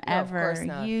from them No, of ever. course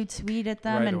not. You tweet at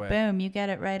them Right and away. boom, you get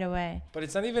it right away. But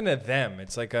it's not even a them.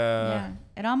 It's like a...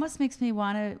 Yeah. It almost makes me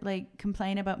want to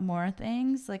complain about more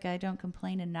things. I don't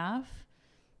complain enough.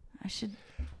 I should...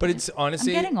 But it's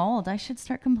honestly... I'm getting old. I should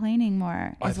start complaining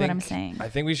more, is what I'm saying. I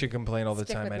think we should complain all the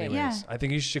Stick time with me. anyways. Yeah. I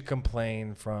think you should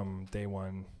complain from day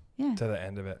one to the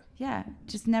end of it. Yeah.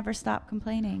 Just never stop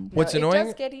complaining. What's It annoying...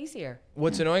 does get easier.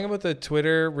 What's annoying about the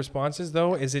Twitter responses,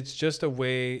 though, is it's just a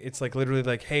way... It's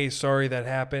literally hey, sorry that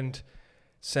happened.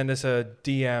 Send us a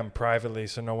DM privately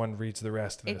so no one reads the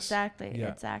rest of this. Exactly. Yeah.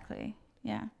 Exactly.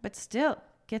 Yeah. But still,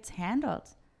 gets handled.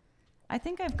 I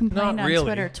think I've complained Not on really.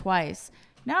 Twitter twice.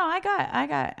 No, I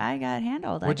got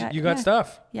handled. You got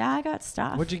stuff? Yeah, I got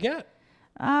stuff. What'd you get?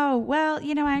 Oh, well,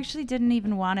 I actually didn't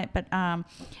even want it, but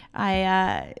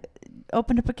I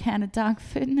opened up a can of dog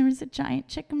food and there was a giant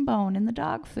chicken bone in the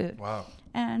dog food. Wow.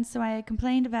 And so I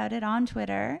complained about it on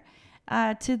Twitter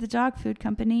to the dog food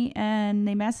company, and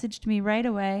they messaged me right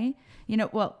away.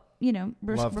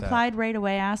 Replied right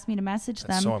away, asked me to message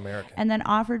That's them. so American. And then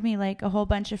offered me a whole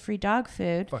bunch of free dog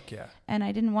food. Fuck yeah. And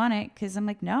I didn't want it because I'm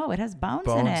no, it has bones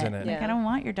in it. Yeah. I don't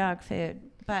want your dog food.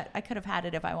 But I could have had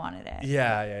it if I wanted it.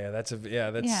 Yeah.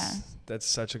 That's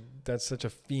such a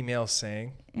female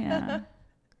saying. Yeah.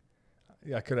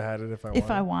 Yeah, I could have had it if I wanted.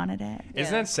 If I wanted it.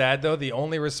 Isn't that sad though? The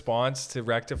only response to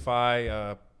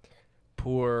rectify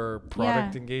poor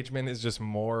product engagement is just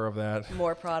more of that.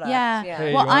 More products. Yeah.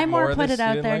 Hey, Well, you want I more more of put this it you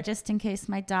out didn't there like? just in case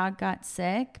my dog got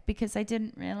sick, because I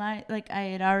didn't realize I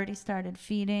had already started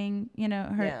feeding,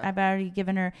 her. Yeah. I've already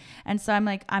given her. And so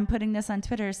I'm putting this on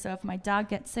Twitter. So if my dog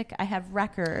gets sick, I have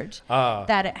record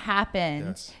that it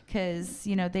happened, because,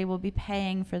 they will be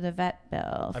paying for the vet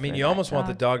bill. I mean, you almost want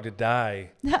the dog to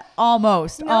die.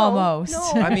 almost. No.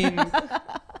 I mean,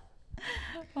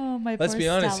 Oh, my let's poor be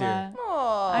honest Stella. here.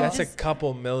 Aw. That's a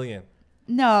couple million.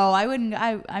 No, I wouldn't.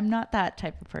 I'm not that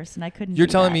type of person. I couldn't. You're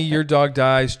do telling that, me but- your dog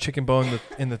dies, chicken bone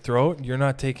in the throat? You're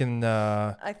not taking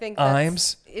I think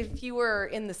IMS? if you were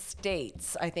in the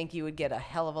States, I think you would get a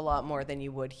hell of a lot more than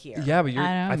you would here. Yeah, but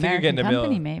I think you're getting a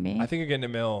Company, mill. maybe. I think you're getting a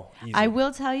mill. Easy. I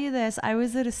will tell you this. I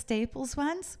was at a Staples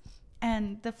once,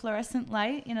 and the fluorescent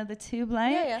light, the tube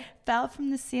light, fell from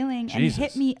the ceiling and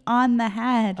hit me on the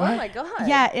head. Oh my God.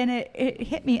 Yeah, and it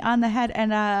hit me on the head,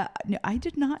 and no, I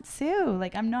did not sue.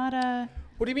 I'm not a...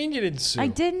 What do you mean you didn't sue? I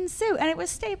didn't sue, and it was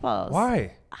Staples.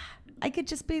 Why? I could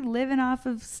just be living off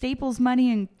of Staples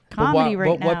money and comedy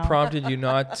now. What prompted you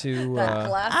not to... That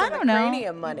glass I and don't know.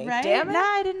 cranium money. Right? Damn it. No,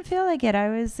 I didn't feel like it.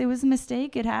 It was a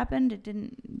mistake. It happened.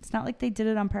 It's not like they did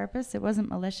it on purpose. It wasn't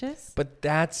malicious. But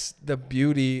that's the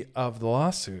beauty of the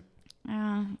lawsuit.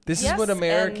 This is what Yes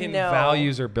American and no.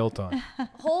 values are built on.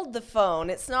 Hold the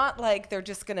phone. It's not like they're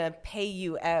just going to pay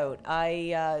you out.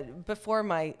 Before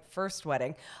my first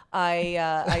wedding,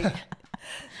 I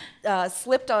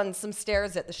slipped on some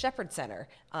stairs at the Shepherd Center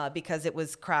because it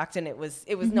was cracked and it was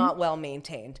not well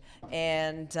maintained.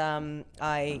 And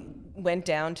I went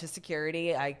down to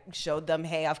security. I showed them,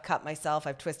 hey, I've cut myself.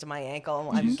 I've twisted my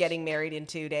ankle. I'm getting married in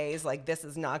 2 days. This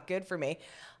is not good for me.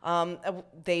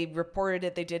 They reported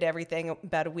it. They did everything.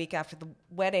 About a week after the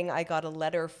wedding, I got a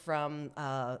letter from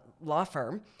a law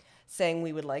firm saying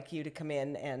we would like you to come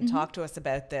in and talk to us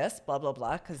about this, blah, blah,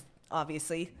 blah, because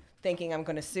obviously thinking I'm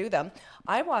going to sue them.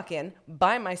 I walk in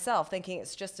by myself thinking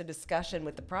it's just a discussion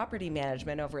with the property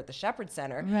management over at the Shepherd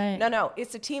Center. Right. No,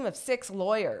 it's a team of 6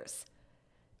 lawyers.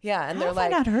 Yeah, and How they're have I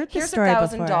like, not heard this here's story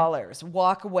 $1,000,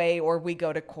 walk away or we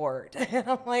go to court. And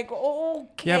I'm like,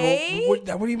 okay. Yeah,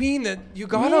 but what do you mean that you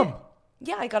got them?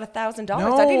 Yeah, I got $1,000.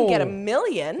 No. I didn't get $1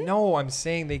 million. No, I'm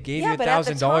saying they gave you $1,000 but at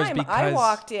the time, because I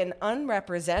walked in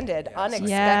unrepresented,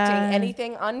 unexpecting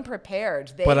anything,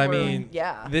 unprepared. I mean,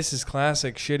 this is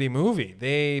classic shitty movie.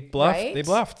 They bluffed. Right? They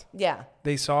bluffed. Yeah.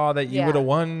 They saw that you would have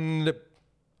won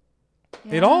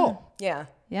it all. Yeah.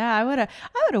 Yeah, I would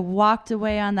have walked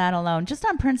away on that alone, just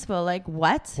on principle. Like,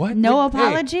 what? What? No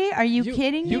apology? Are you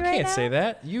kidding me right now? You can't say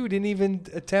that. You didn't even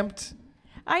attempt.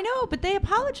 I know, but they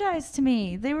apologized to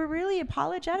me. They were really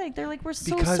apologetic. They're like, we're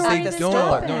so because sorry they this don't.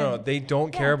 happened. No, they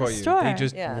don't care about you. store. They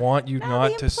just want you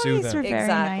not to sue The employees them. were very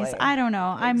nice. I don't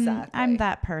know. I'm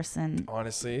that person.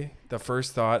 Honestly, the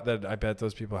first thought that I bet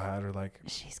those people had are like,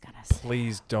 she's gonna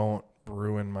please don't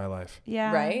ruin my life.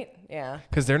 Yeah. Right? Yeah.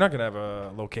 Because they're not going to have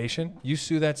a location. You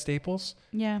sue that Staples?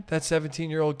 Yeah. That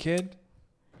 17-year-old kid?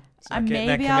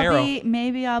 Maybe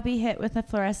I'll be hit with a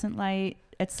fluorescent light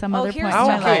at some other point in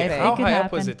my life. How high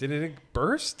up was it? Did it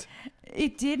burst?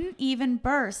 It didn't even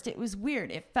burst. It was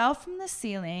weird. It fell from the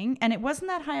ceiling, and it wasn't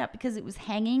that high up because it was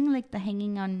hanging, like the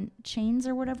hanging on chains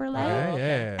or whatever.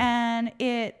 And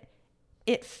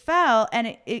it fell,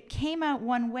 and it came out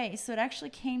one way. So it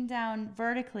actually came down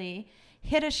vertically,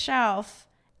 hit a shelf,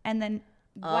 and then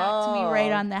whacked me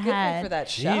right on the head. For that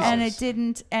shelf. And it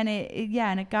didn't, and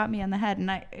it got me on the head, and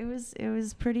it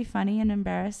was pretty funny and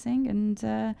embarrassing.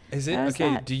 And is it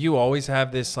okay? Do you always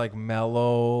have this like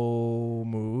mellow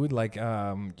mood? Like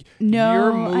no,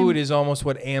 your mood is almost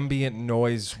what ambient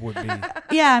noise would be.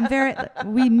 Yeah,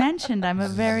 we mentioned I'm a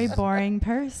very boring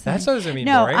person. That doesn't mean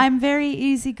no, boring. I'm very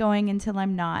easygoing until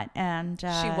I'm not. And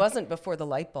she wasn't before the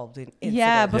light bulb incident.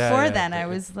 Yeah, before then I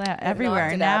was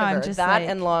everywhere. Now I'm just that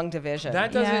and long division.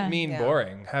 That doesn't mean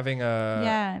boring. Having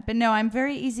a but no, I'm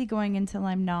very easygoing until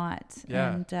I'm not.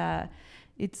 Yeah. And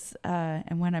it's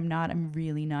and when I'm not, I'm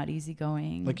really not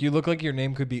easygoing. Like you look like your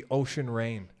name could be Ocean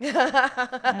Rain.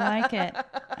 I like it.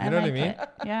 You know what I mean?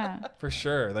 Yeah. For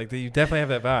sure. Like you definitely have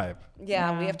that vibe.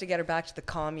 Yeah, we have to get her back to the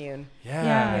commune.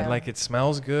 Yeah. Like it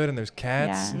smells good and there's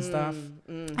cats and stuff.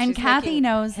 And She's Kathy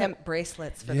knows hemp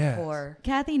bracelets for the poor.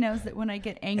 Kathy knows that when I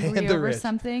get angry over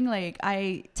something, like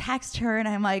I text her and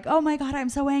I'm like, oh my God, I'm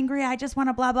so angry. I just want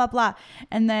to blah, blah, blah.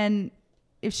 And then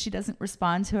if she doesn't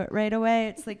respond to it right away,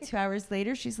 it's like 2 hours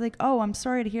later. She's like, oh, I'm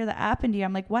sorry to hear that happened to you.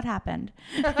 I'm like, what happened?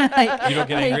 Like, you don't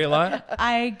get angry a lot?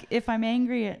 If I'm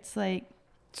angry, it's like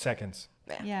seconds.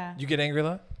 Yeah. You get angry a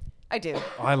lot? I do.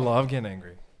 Oh, I love getting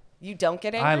angry. You don't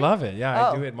get angry? I love it.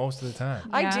 Yeah, I do it most of the time.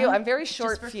 I do. I'm very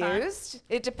short fused.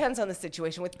 It depends on the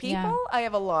situation. With people, I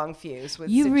have a long fuse.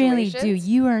 With you situations, really do.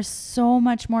 You are so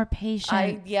much more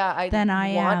patient than I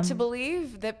am. I want to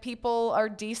believe that people are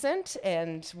decent,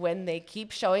 and when they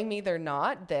keep showing me they're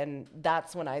not, then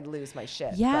that's when I lose my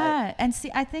shit. Yeah, and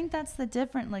see, I think that's the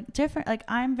different. Like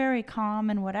I'm very calm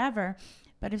and whatever.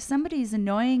 But if somebody's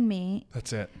annoying me,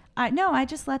 that's it. I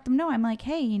just let them know. I'm like,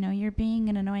 hey, you're being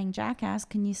an annoying jackass.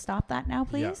 Can you stop that now,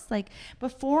 please? Yeah. Like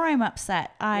before I'm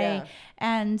upset,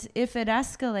 and if it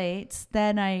escalates,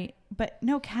 then but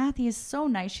no, Kathy is so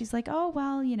nice. She's like, oh,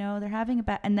 well, they're having a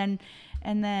bad, and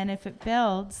then if it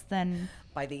builds, then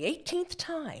by the 18th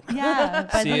time. Yeah,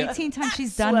 by the 18th time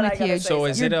she's done with you. So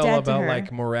is it all about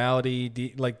like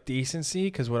morality, like decency?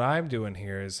 Because what I'm doing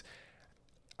here is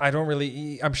I don't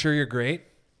really, I'm sure you're great.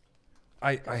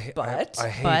 I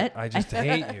just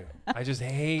hate you. I just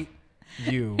hate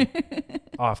you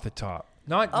off the top.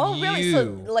 Not you. Really?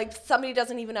 So, like, somebody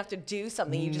doesn't even have to do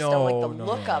something. You just don't like the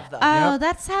look of them. Oh,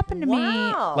 that's happened to me.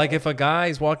 Like, if a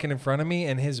guy's walking in front of me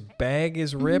and his bag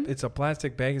is ripped, it's a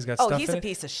plastic bag, he's got stuff in it. Oh, he's a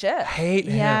piece of shit. I hate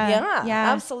him.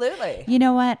 Yeah, absolutely. You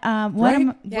know what?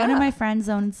 One of my friends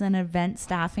owns an event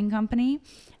staffing company.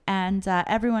 And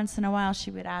every once in a while,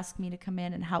 she would ask me to come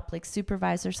in and help, like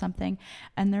supervise or something.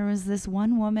 And there was this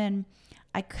one woman,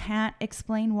 I can't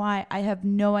explain why. I have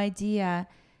no idea.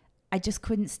 I just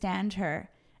couldn't stand her.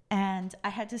 And I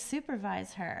had to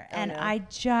supervise her. I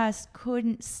just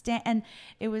couldn't stand. And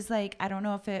it was like, I don't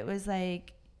know if it was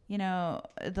like, the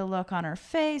look on her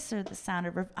face or the sound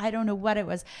of her. I don't know what it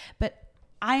was. But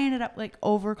I ended up like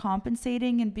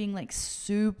overcompensating and being like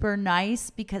super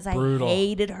nice because I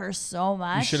hated her so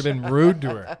much. You should have been rude to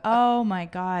her. Oh my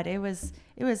God. It was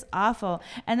awful.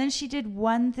 And then she did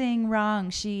one thing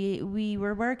wrong. We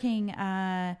were working,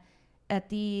 at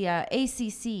the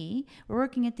ACC. We're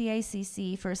working at the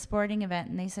ACC for a sporting event,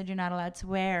 and they said you're not allowed to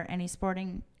wear any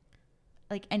sporting,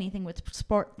 like anything with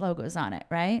sport logos on it,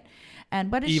 right?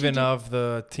 And what does even she do? of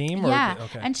the team? Yeah,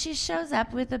 okay. and she shows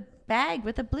up with a bag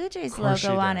with a Blue Jays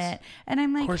logo on it. And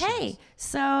I'm like, hey,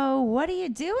 so what are you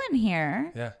doing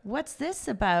here? Yeah. What's this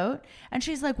about? And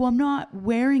she's like, well, I'm not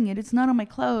wearing it. It's not on my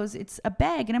clothes. It's a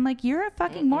bag. And I'm like, you're a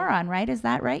fucking moron, right? Is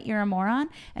that right? You're a moron?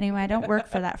 Anyway, I don't work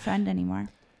for that friend anymore.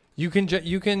 You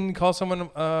can call someone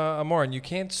a moron. You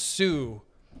can't sue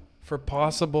for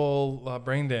possible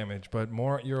brain damage, but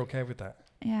you're okay with that.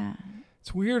 Yeah.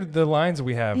 It's weird the lines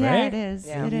we have, yeah, right? It is.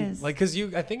 Yeah. It is. Like, because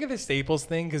I think of the Staples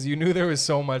thing because you knew there was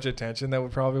so much attention that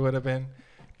would have been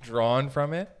drawn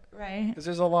from it. Right. Because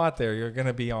there's a lot there. You're going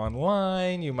to be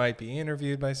online. You might be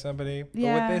interviewed by somebody.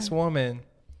 Yeah. But with this woman,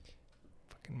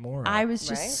 fucking moron. I was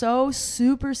just so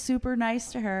super, super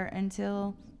nice to her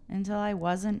until I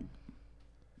wasn't.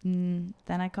 Then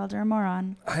I called her a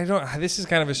moron. This is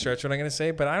kind of a stretch what I'm going to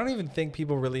say, but I don't even think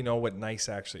people really know what nice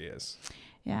actually is.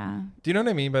 Yeah. Do you know what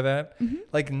I mean by that? Mm-hmm.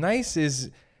 Like, nice is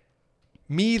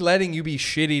me letting you be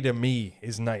shitty to me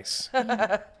is nice.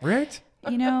 Right?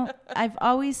 You know, I've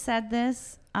always said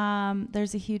this.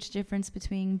 There's a huge difference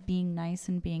between being nice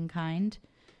and being kind.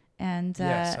 And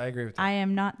yes, I agree with that. I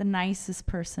am not the nicest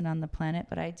person on the planet,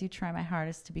 but I do try my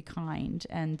hardest to be kind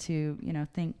and to,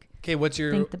 think. Okay,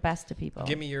 think the best of people.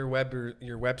 Give me your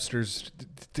Webster's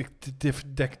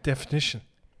definition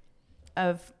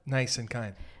of nice and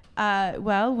kind.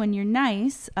 Well, when you're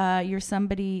nice, you're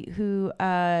somebody who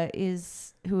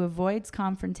avoids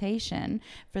confrontation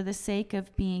for the sake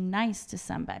of being nice to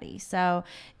somebody. So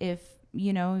if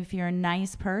you're a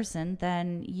nice person,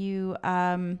 then you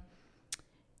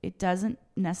it doesn't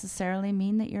necessarily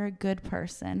mean that you're a good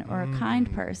person or a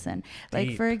kind person. Like,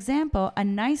 Deep. for example, a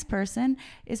nice person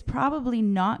is probably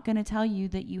not going to tell you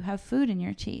that you have food in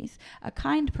your teeth. A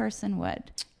kind person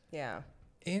would. Yeah.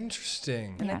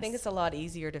 Interesting. And I think it's a lot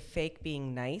easier to fake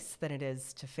being nice than it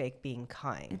is to fake being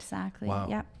kind. Exactly. Wow.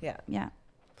 Yep. Yeah.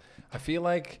 I feel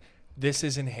like this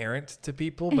is inherent to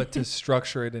people, but to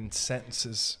structure it in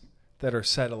sentences that are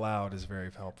said aloud is very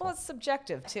helpful. Well, it's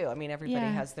subjective too. I mean, everybody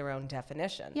has their own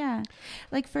definition. Yeah.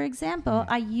 Like, for example,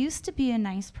 I used to be a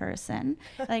nice person.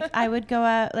 Like, I would go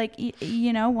out, like,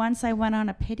 once I went on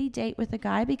a pity date with a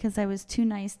guy because I was too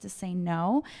nice to say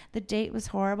no. The date was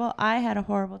horrible. I had a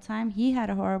horrible time. He had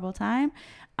a horrible time.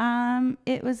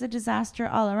 It was a disaster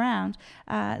all around.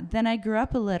 Then I grew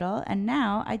up a little, and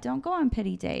now I don't go on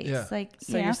pity dates. Yeah. Like,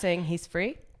 So you're saying he's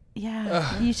free?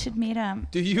 Yeah, you should meet him.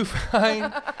 Do you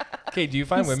find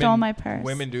women stole my purse.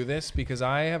 Women do this? Because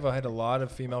I have had a lot of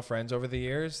female friends over the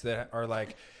years that are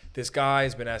like, this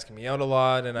guy's been asking me out a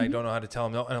lot and I don't know how to tell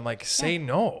him no. And I'm like, say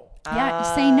no.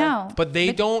 Yeah, say no. But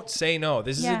they don't say no.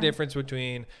 This is a difference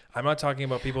between, I'm not talking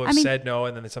about people who have said no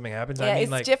and then something happens. Yeah, I mean,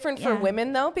 it's like, different for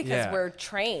women though because we're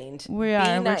trained.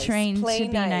 We're trained to be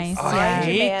nice. I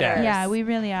hate that. Yeah, we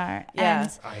really are. Yeah.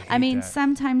 And I mean,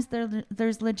 sometimes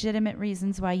there's legitimate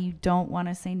reasons why you don't want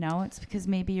to say no. It's because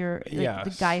maybe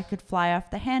the guy could fly off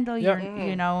the handle.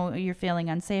 You're feeling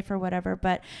unsafe or whatever.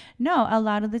 But no, a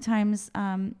lot of the times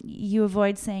you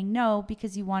avoid saying no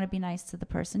because you want to be nice to the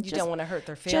person. You don't want to hurt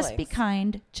their feelings. Just be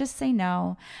kind. Just say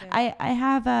no. Yeah. I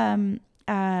have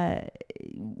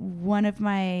one of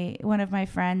my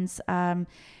friends.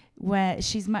 When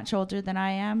she's much older than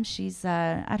I am, she's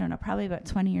I don't know, probably about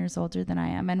 20 years older than I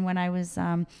am. And when I was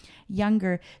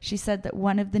younger, she said that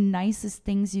one of the nicest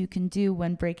things you can do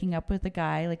when breaking up with a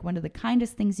guy, like one of the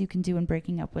kindest things you can do when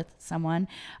breaking up with someone,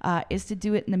 is to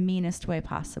do it in the meanest way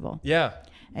possible. Yeah.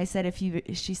 She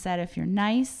said if you're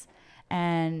nice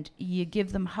and you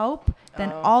give them hope,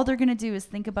 then all they're going to do is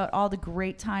think about all the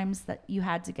great times that you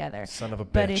had together. Son of a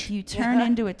bitch. But if you turn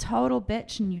into a total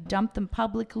bitch and you dump them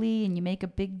publicly and you make a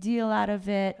big deal out of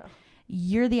it,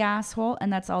 you're the asshole,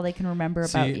 and that's all they can remember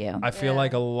about you. I feel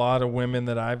like a lot of women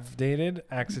that I've dated,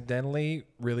 accidentally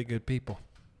really good people.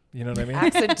 You know what I mean?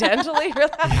 Accidentally?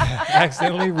 Really? Yeah,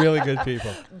 accidentally really good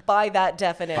people. By that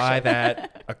definition. By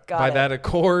that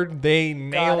accord, they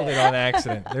nailed it on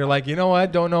accident. They're like, you know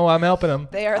what? Don't know. I'm helping them.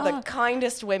 They are the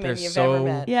kindest women They're you've so ever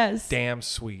met. Yes. Damn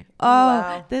sweet. Oh,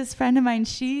 wow. This friend of mine,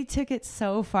 she took it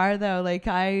so far though. Like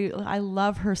I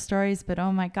love her stories, but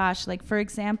oh my gosh. Like for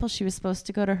example, she was supposed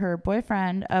to go to her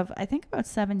boyfriend of, I think about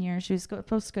 7 years. She was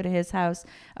supposed to go to his house,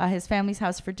 his family's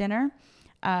house for dinner,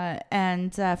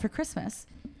 and for Christmas.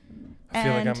 I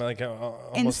feel like I'm like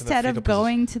almost instead in the of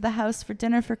going to the house for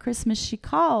dinner for Christmas, she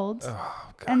called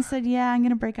and said, "Yeah, I'm going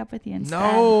to break up with you instead."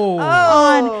 No.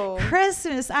 On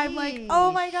Christmas. I'm like,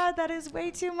 "Oh my God, that is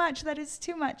way too much. That is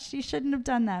too much. She shouldn't have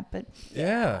done that." But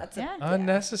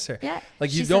unnecessary. Yeah.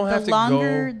 Like you she don't said have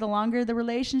the longer the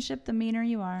relationship, the meaner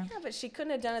you are. Yeah, but she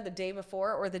couldn't have done it the day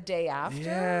before or the day after.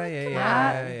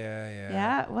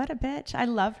 Yeah. What a bitch. I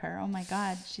love her. Oh my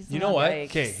God. She's You know what?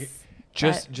 Okay.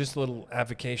 Just a little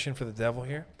avocation for the devil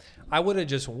here. I would have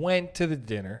just went to the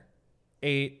dinner,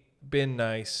 ate, been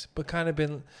nice, but kind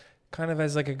of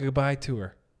as like a goodbye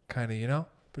tour, kind of, you know?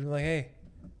 But like, hey,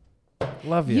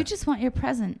 love you. You just want your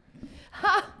present.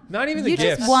 Not even the gifts.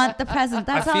 You just want the present.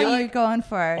 That's all you're going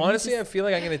for. Honestly, I feel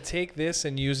like I'm going to take this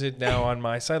and use it now on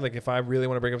my side. Like if I really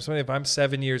want to break up with somebody, if I'm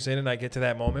 7 years in and I get to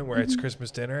that moment where it's Christmas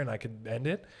dinner and I could end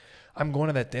it, I'm going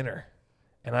to that dinner.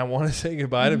 And I want to say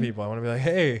goodbye to people. I want to be like,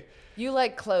 hey. You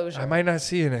like closure. I might not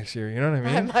see you next year. You know what I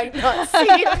mean? I might not see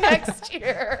you next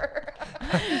year.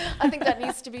 I think that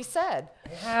needs to be said.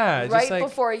 Yeah. Right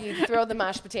before you throw the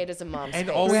mashed potatoes in mom's face. And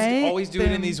always do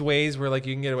it in these ways where like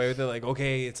you can get away with it. Like,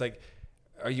 okay, it's like,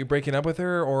 are you breaking up with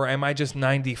her or am I just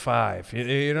 95?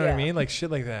 You know what I mean? Like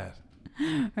shit like that.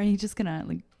 Are you just going to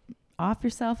like off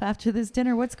yourself after this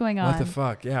dinner? What's going on? What the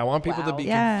fuck? Yeah. I want people to be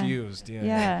confused.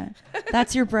 Yeah.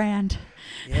 That's your brand.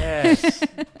 Yes.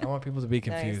 I want people to be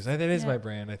confused. Nice. That is my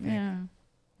brand, I think. Yeah.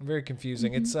 Very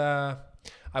confusing. It's I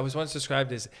was once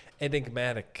described as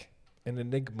enigmatic. An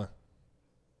enigma.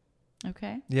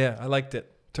 Okay. Yeah, I liked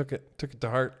it. Took it to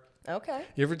heart. Okay.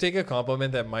 You ever take a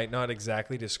compliment that might not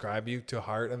exactly describe you to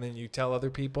heart and then you tell other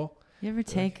people? You ever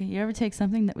take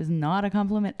something that was not a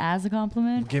compliment as a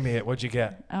compliment? Give me it. What'd you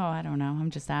get? Oh, I don't know. I'm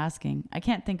just asking. I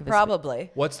can't think of it. Probably.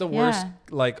 What's the worst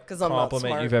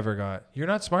compliment you've ever got? You're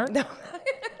not smart? No.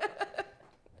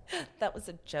 That was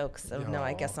a joke. So no,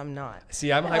 I guess I'm not.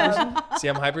 See, I'm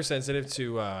hypersensitive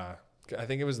to I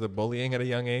think it was the bullying at a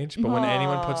young age, but when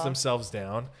anyone puts themselves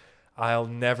down, I'll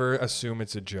never assume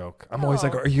it's a joke. I'm always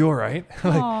like, "Are you all right?"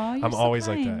 Like, I'm always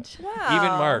like that. Wow.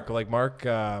 Even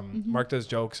Mark does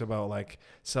jokes about like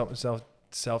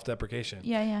self-deprecation.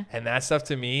 Yeah. And that stuff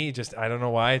to me, just I don't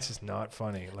know why, it's just not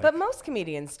funny. Like, but most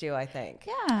comedians do, I think.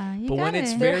 Yeah, but when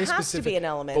it's very there has specific, to be an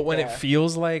element. But when there. it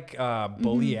feels like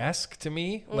bully-esque to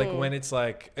me, like when it's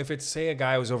like if it's say a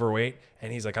guy was overweight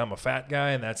and he's like, "I'm a fat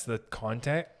guy," and that's the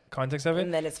context of it.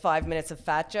 And then it's 5 minutes of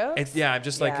fat jokes. I'm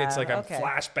just like it's like I'm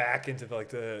flashback into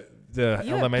the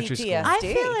elementary school. I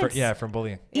feel from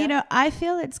bullying. You know, I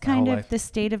feel it's kind of the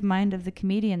state of mind of the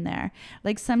comedian there.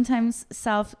 Like sometimes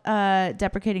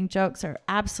self-deprecating jokes are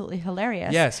absolutely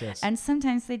hilarious. Yes. And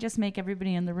sometimes they just make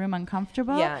everybody in the room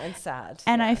uncomfortable. Yeah, and sad.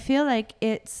 And I feel like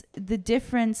it's the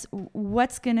difference.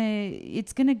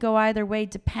 It's gonna go either way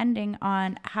depending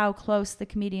on how close the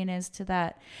comedian is to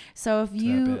that. So if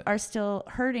you are still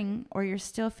hurting, or you're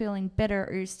still feeling bitter,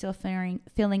 or you're still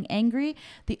feeling angry,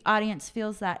 the audience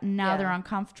feels that and now they're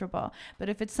uncomfortable. But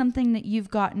if it's something that you've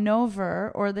gotten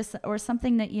over, or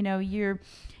something that you're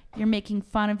making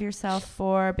fun of yourself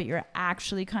for, but you're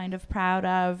actually kind of proud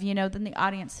of, then the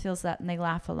audience feels that and they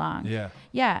laugh along.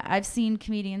 Yeah, I've seen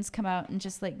comedians come out and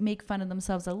just like make fun of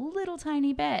themselves a little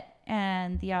tiny bit,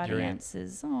 and the audience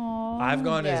is, oh. I've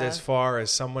gone as far as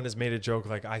someone has made a joke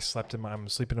like I'm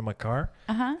sleeping in my car,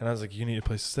 and I was like, "You need a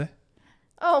place to stay?"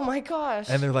 Oh my gosh!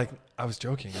 And they're like, I was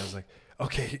joking. I was like,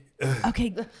 "Okay, good.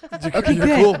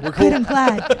 Cool. We're cool. Good, I'm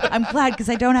glad because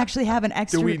I don't actually have an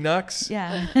extra. Do we nux?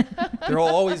 Yeah. There'll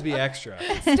always be extra.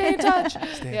 Stay in touch.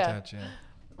 Stay in touch. Yeah.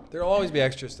 There'll always be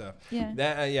extra stuff. Yeah.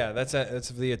 That's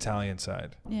the Italian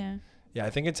side. Yeah. Yeah, I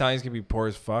think Italians can be poor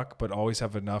as fuck, but always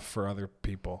have enough for other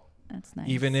people. That's nice.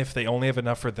 Even if they only have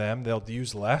enough for them, they'll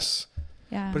use less.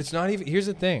 Yeah. But it's not even. Here's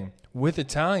the thing with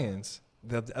Italians,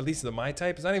 at least my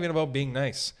type, it's not even about being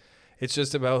nice. It's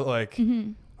just about like,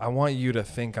 I want you to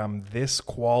think I'm this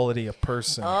quality of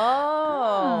person.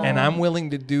 Oh. And I'm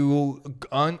willing to do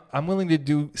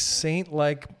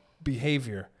saint-like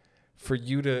behavior for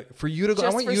you to go. Just I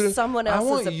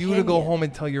want you to go home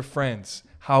and tell your friends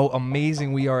how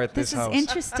amazing we are at this house. This is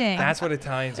interesting. That's what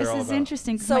Italians are all about. This is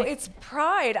interesting. So it's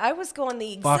pride. I was going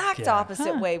the exact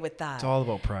opposite way with that. It's all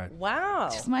about pride. Wow.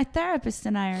 Just my therapist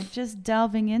and I are just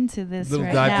delving into this Little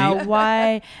right dive now. deep.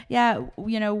 Why? Yeah.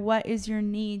 What is your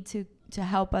need to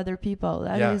help other people?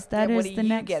 That is what do the you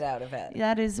next get out of it?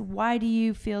 That is, why do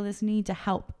you feel this need to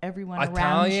help everyone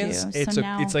Italians, around you?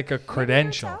 It's like a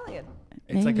credential.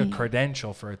 It's like a Maybe.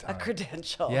 credential for Italian. A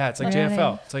credential. Yeah, it's like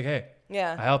JFL. It's like, hey,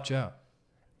 I helped you out.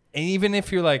 And even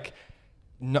if you're like,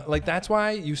 no, like that's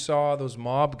why you saw those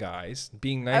mob guys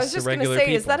being nice to regular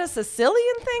people. Is that a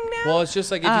Sicilian thing now? Well, it's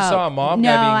just like if you saw a mob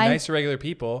guy being nice to regular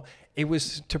people, it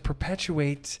was to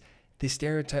perpetuate the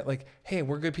stereotype, like, hey,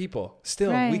 we're good people.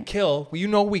 Still, we kill.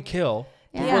 Well, we kill.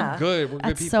 Yeah. We're good. We're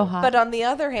good people. So hot. But on the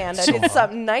other hand, I did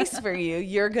something nice for you.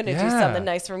 You're going to do something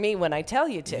nice for me when I tell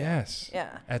you to. Yes.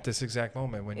 Yeah. At this exact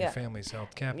moment when your family's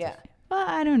held captive. Yeah. Well,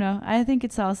 I don't know. I think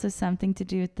it's also something to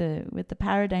do with the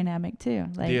power dynamic too.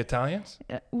 Like the Italians?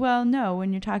 Well, no.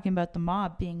 When you're talking about the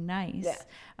mob being nice,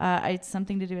 it's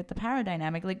something to do with the power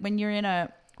dynamic. Like when you're in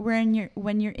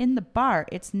the bar,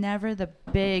 it's never the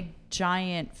big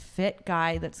giant fit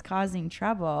guy that's causing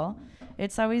trouble.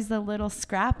 It's always the little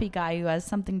scrappy guy who has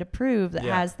something to prove, that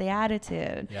has the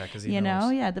attitude. Yeah, because he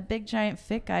knows. The big giant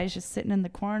fit guy is just sitting in the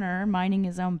corner minding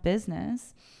his own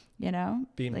business.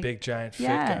 Being like, big giant fit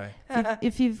guy.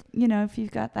 If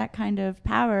you've got that kind of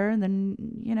power,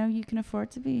 then you can afford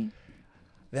to be.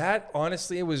 That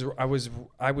honestly, I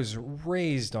was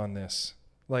raised on this,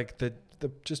 like the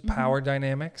just power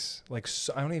dynamics. Like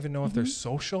I don't even know if they're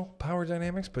social power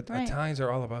dynamics, but Italians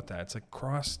are all about that. It's like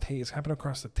it's happening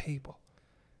across the table.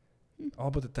 All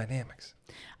about the dynamics.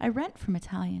 I rent from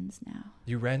Italians now.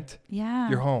 You rent?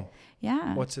 Yeah. Your home?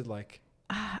 Yeah. What's it like?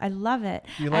 I love it.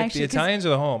 You like the Italians or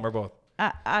the home or both?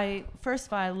 I first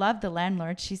of all, I love the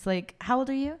landlord. She's like, how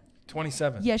old are you?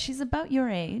 27. Yeah, she's about your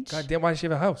age. God damn, why does she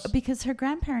have a house? Because her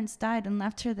grandparents died and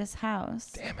left her this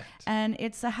house. Damn it. And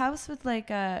it's a house with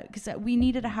because we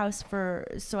needed a house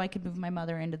so I could move my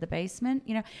mother into the basement.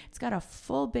 It's got a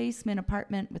full basement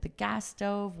apartment with a gas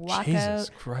stove, walkout,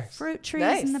 fruit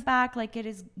trees in the back. Like it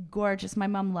is gorgeous. My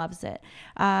mom loves it.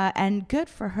 And good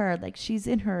for her. Like she's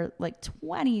in her like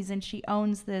 20s and she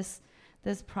owns this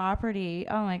property.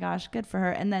 Oh my gosh, good for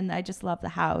her. And then I just love the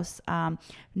house.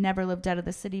 Never lived out of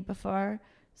the city before.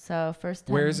 So first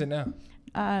time. Where is it now?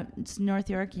 It's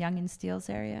North York, Yonge and Steeles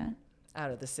area.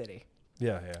 Out of the city.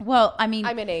 Yeah. Well, I mean,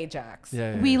 I'm in Ajax.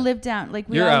 Yeah. We live down, like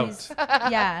we You're always,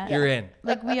 out. Yeah. You're in.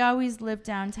 Like we always live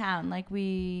downtown. Like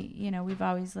we've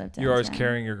always lived downtown. You're always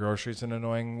carrying your groceries an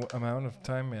annoying amount of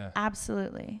time. Yeah.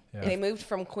 Absolutely. Yeah. They moved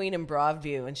from Queen and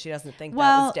Broadview, and she doesn't think that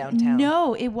was downtown.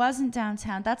 No, it wasn't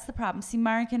downtown. That's the problem. See,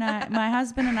 Mark and my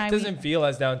husband and I. It doesn't feel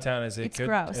as downtown as it it's could.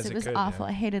 gross. It was awful.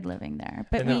 I hated living there.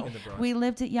 But we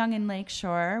lived at Yonge and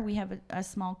Lakeshore. We have a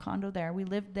small condo there. We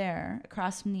lived there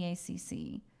across from the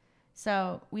ACC.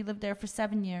 So we lived there for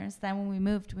 7 years. Then when we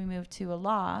moved to a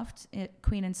loft at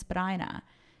Queen and Spadina.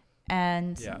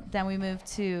 And then we moved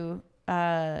to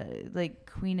like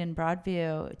Queen and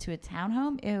Broadview to a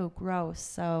townhome. Ew, gross.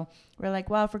 So we're like,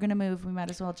 well, if we're going to move, we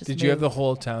might as well just Did move. you have the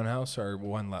whole townhouse or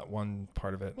one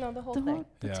part of it? No, the whole thing.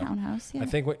 The townhouse, yeah. I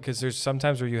think because there's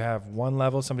sometimes where you have one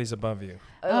level, somebody's above you.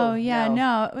 Oh yeah,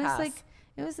 no. It was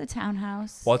it was the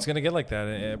townhouse. Well, it's going to get like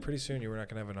that. Pretty soon you were not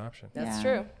going to have an option. That's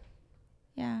true.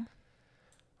 Yeah.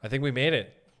 I think we made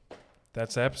it.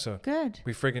 That's the episode. Good.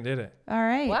 We freaking did it. All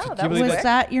right. Wow, was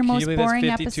that your most boring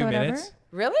episode minutes? ever?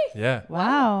 Really? Yeah.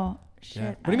 Wow. Shit. Yeah.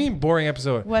 What do you mean boring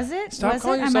episode? Was it? Stop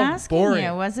calling I'm yourself asking boring.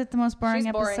 you. Was it the most boring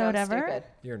She's boring, episode I'm ever? stupid.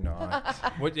 You're not.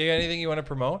 What? You got anything you want to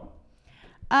promote?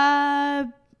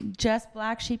 Just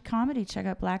Black Sheep Comedy. Check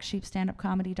out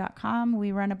blacksheepstandupcomedy.com.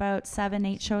 We run about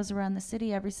 7-8 shows around the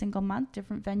city every single month,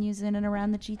 different venues in and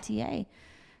around the GTA.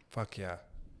 Fuck yeah.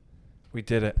 We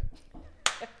did it.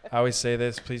 I always say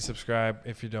this. Please subscribe.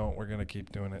 If you don't, we're going to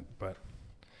keep doing it. But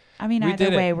I mean, either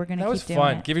way, we're going to keep doing it. That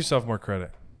was fun. Give yourself more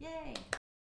credit.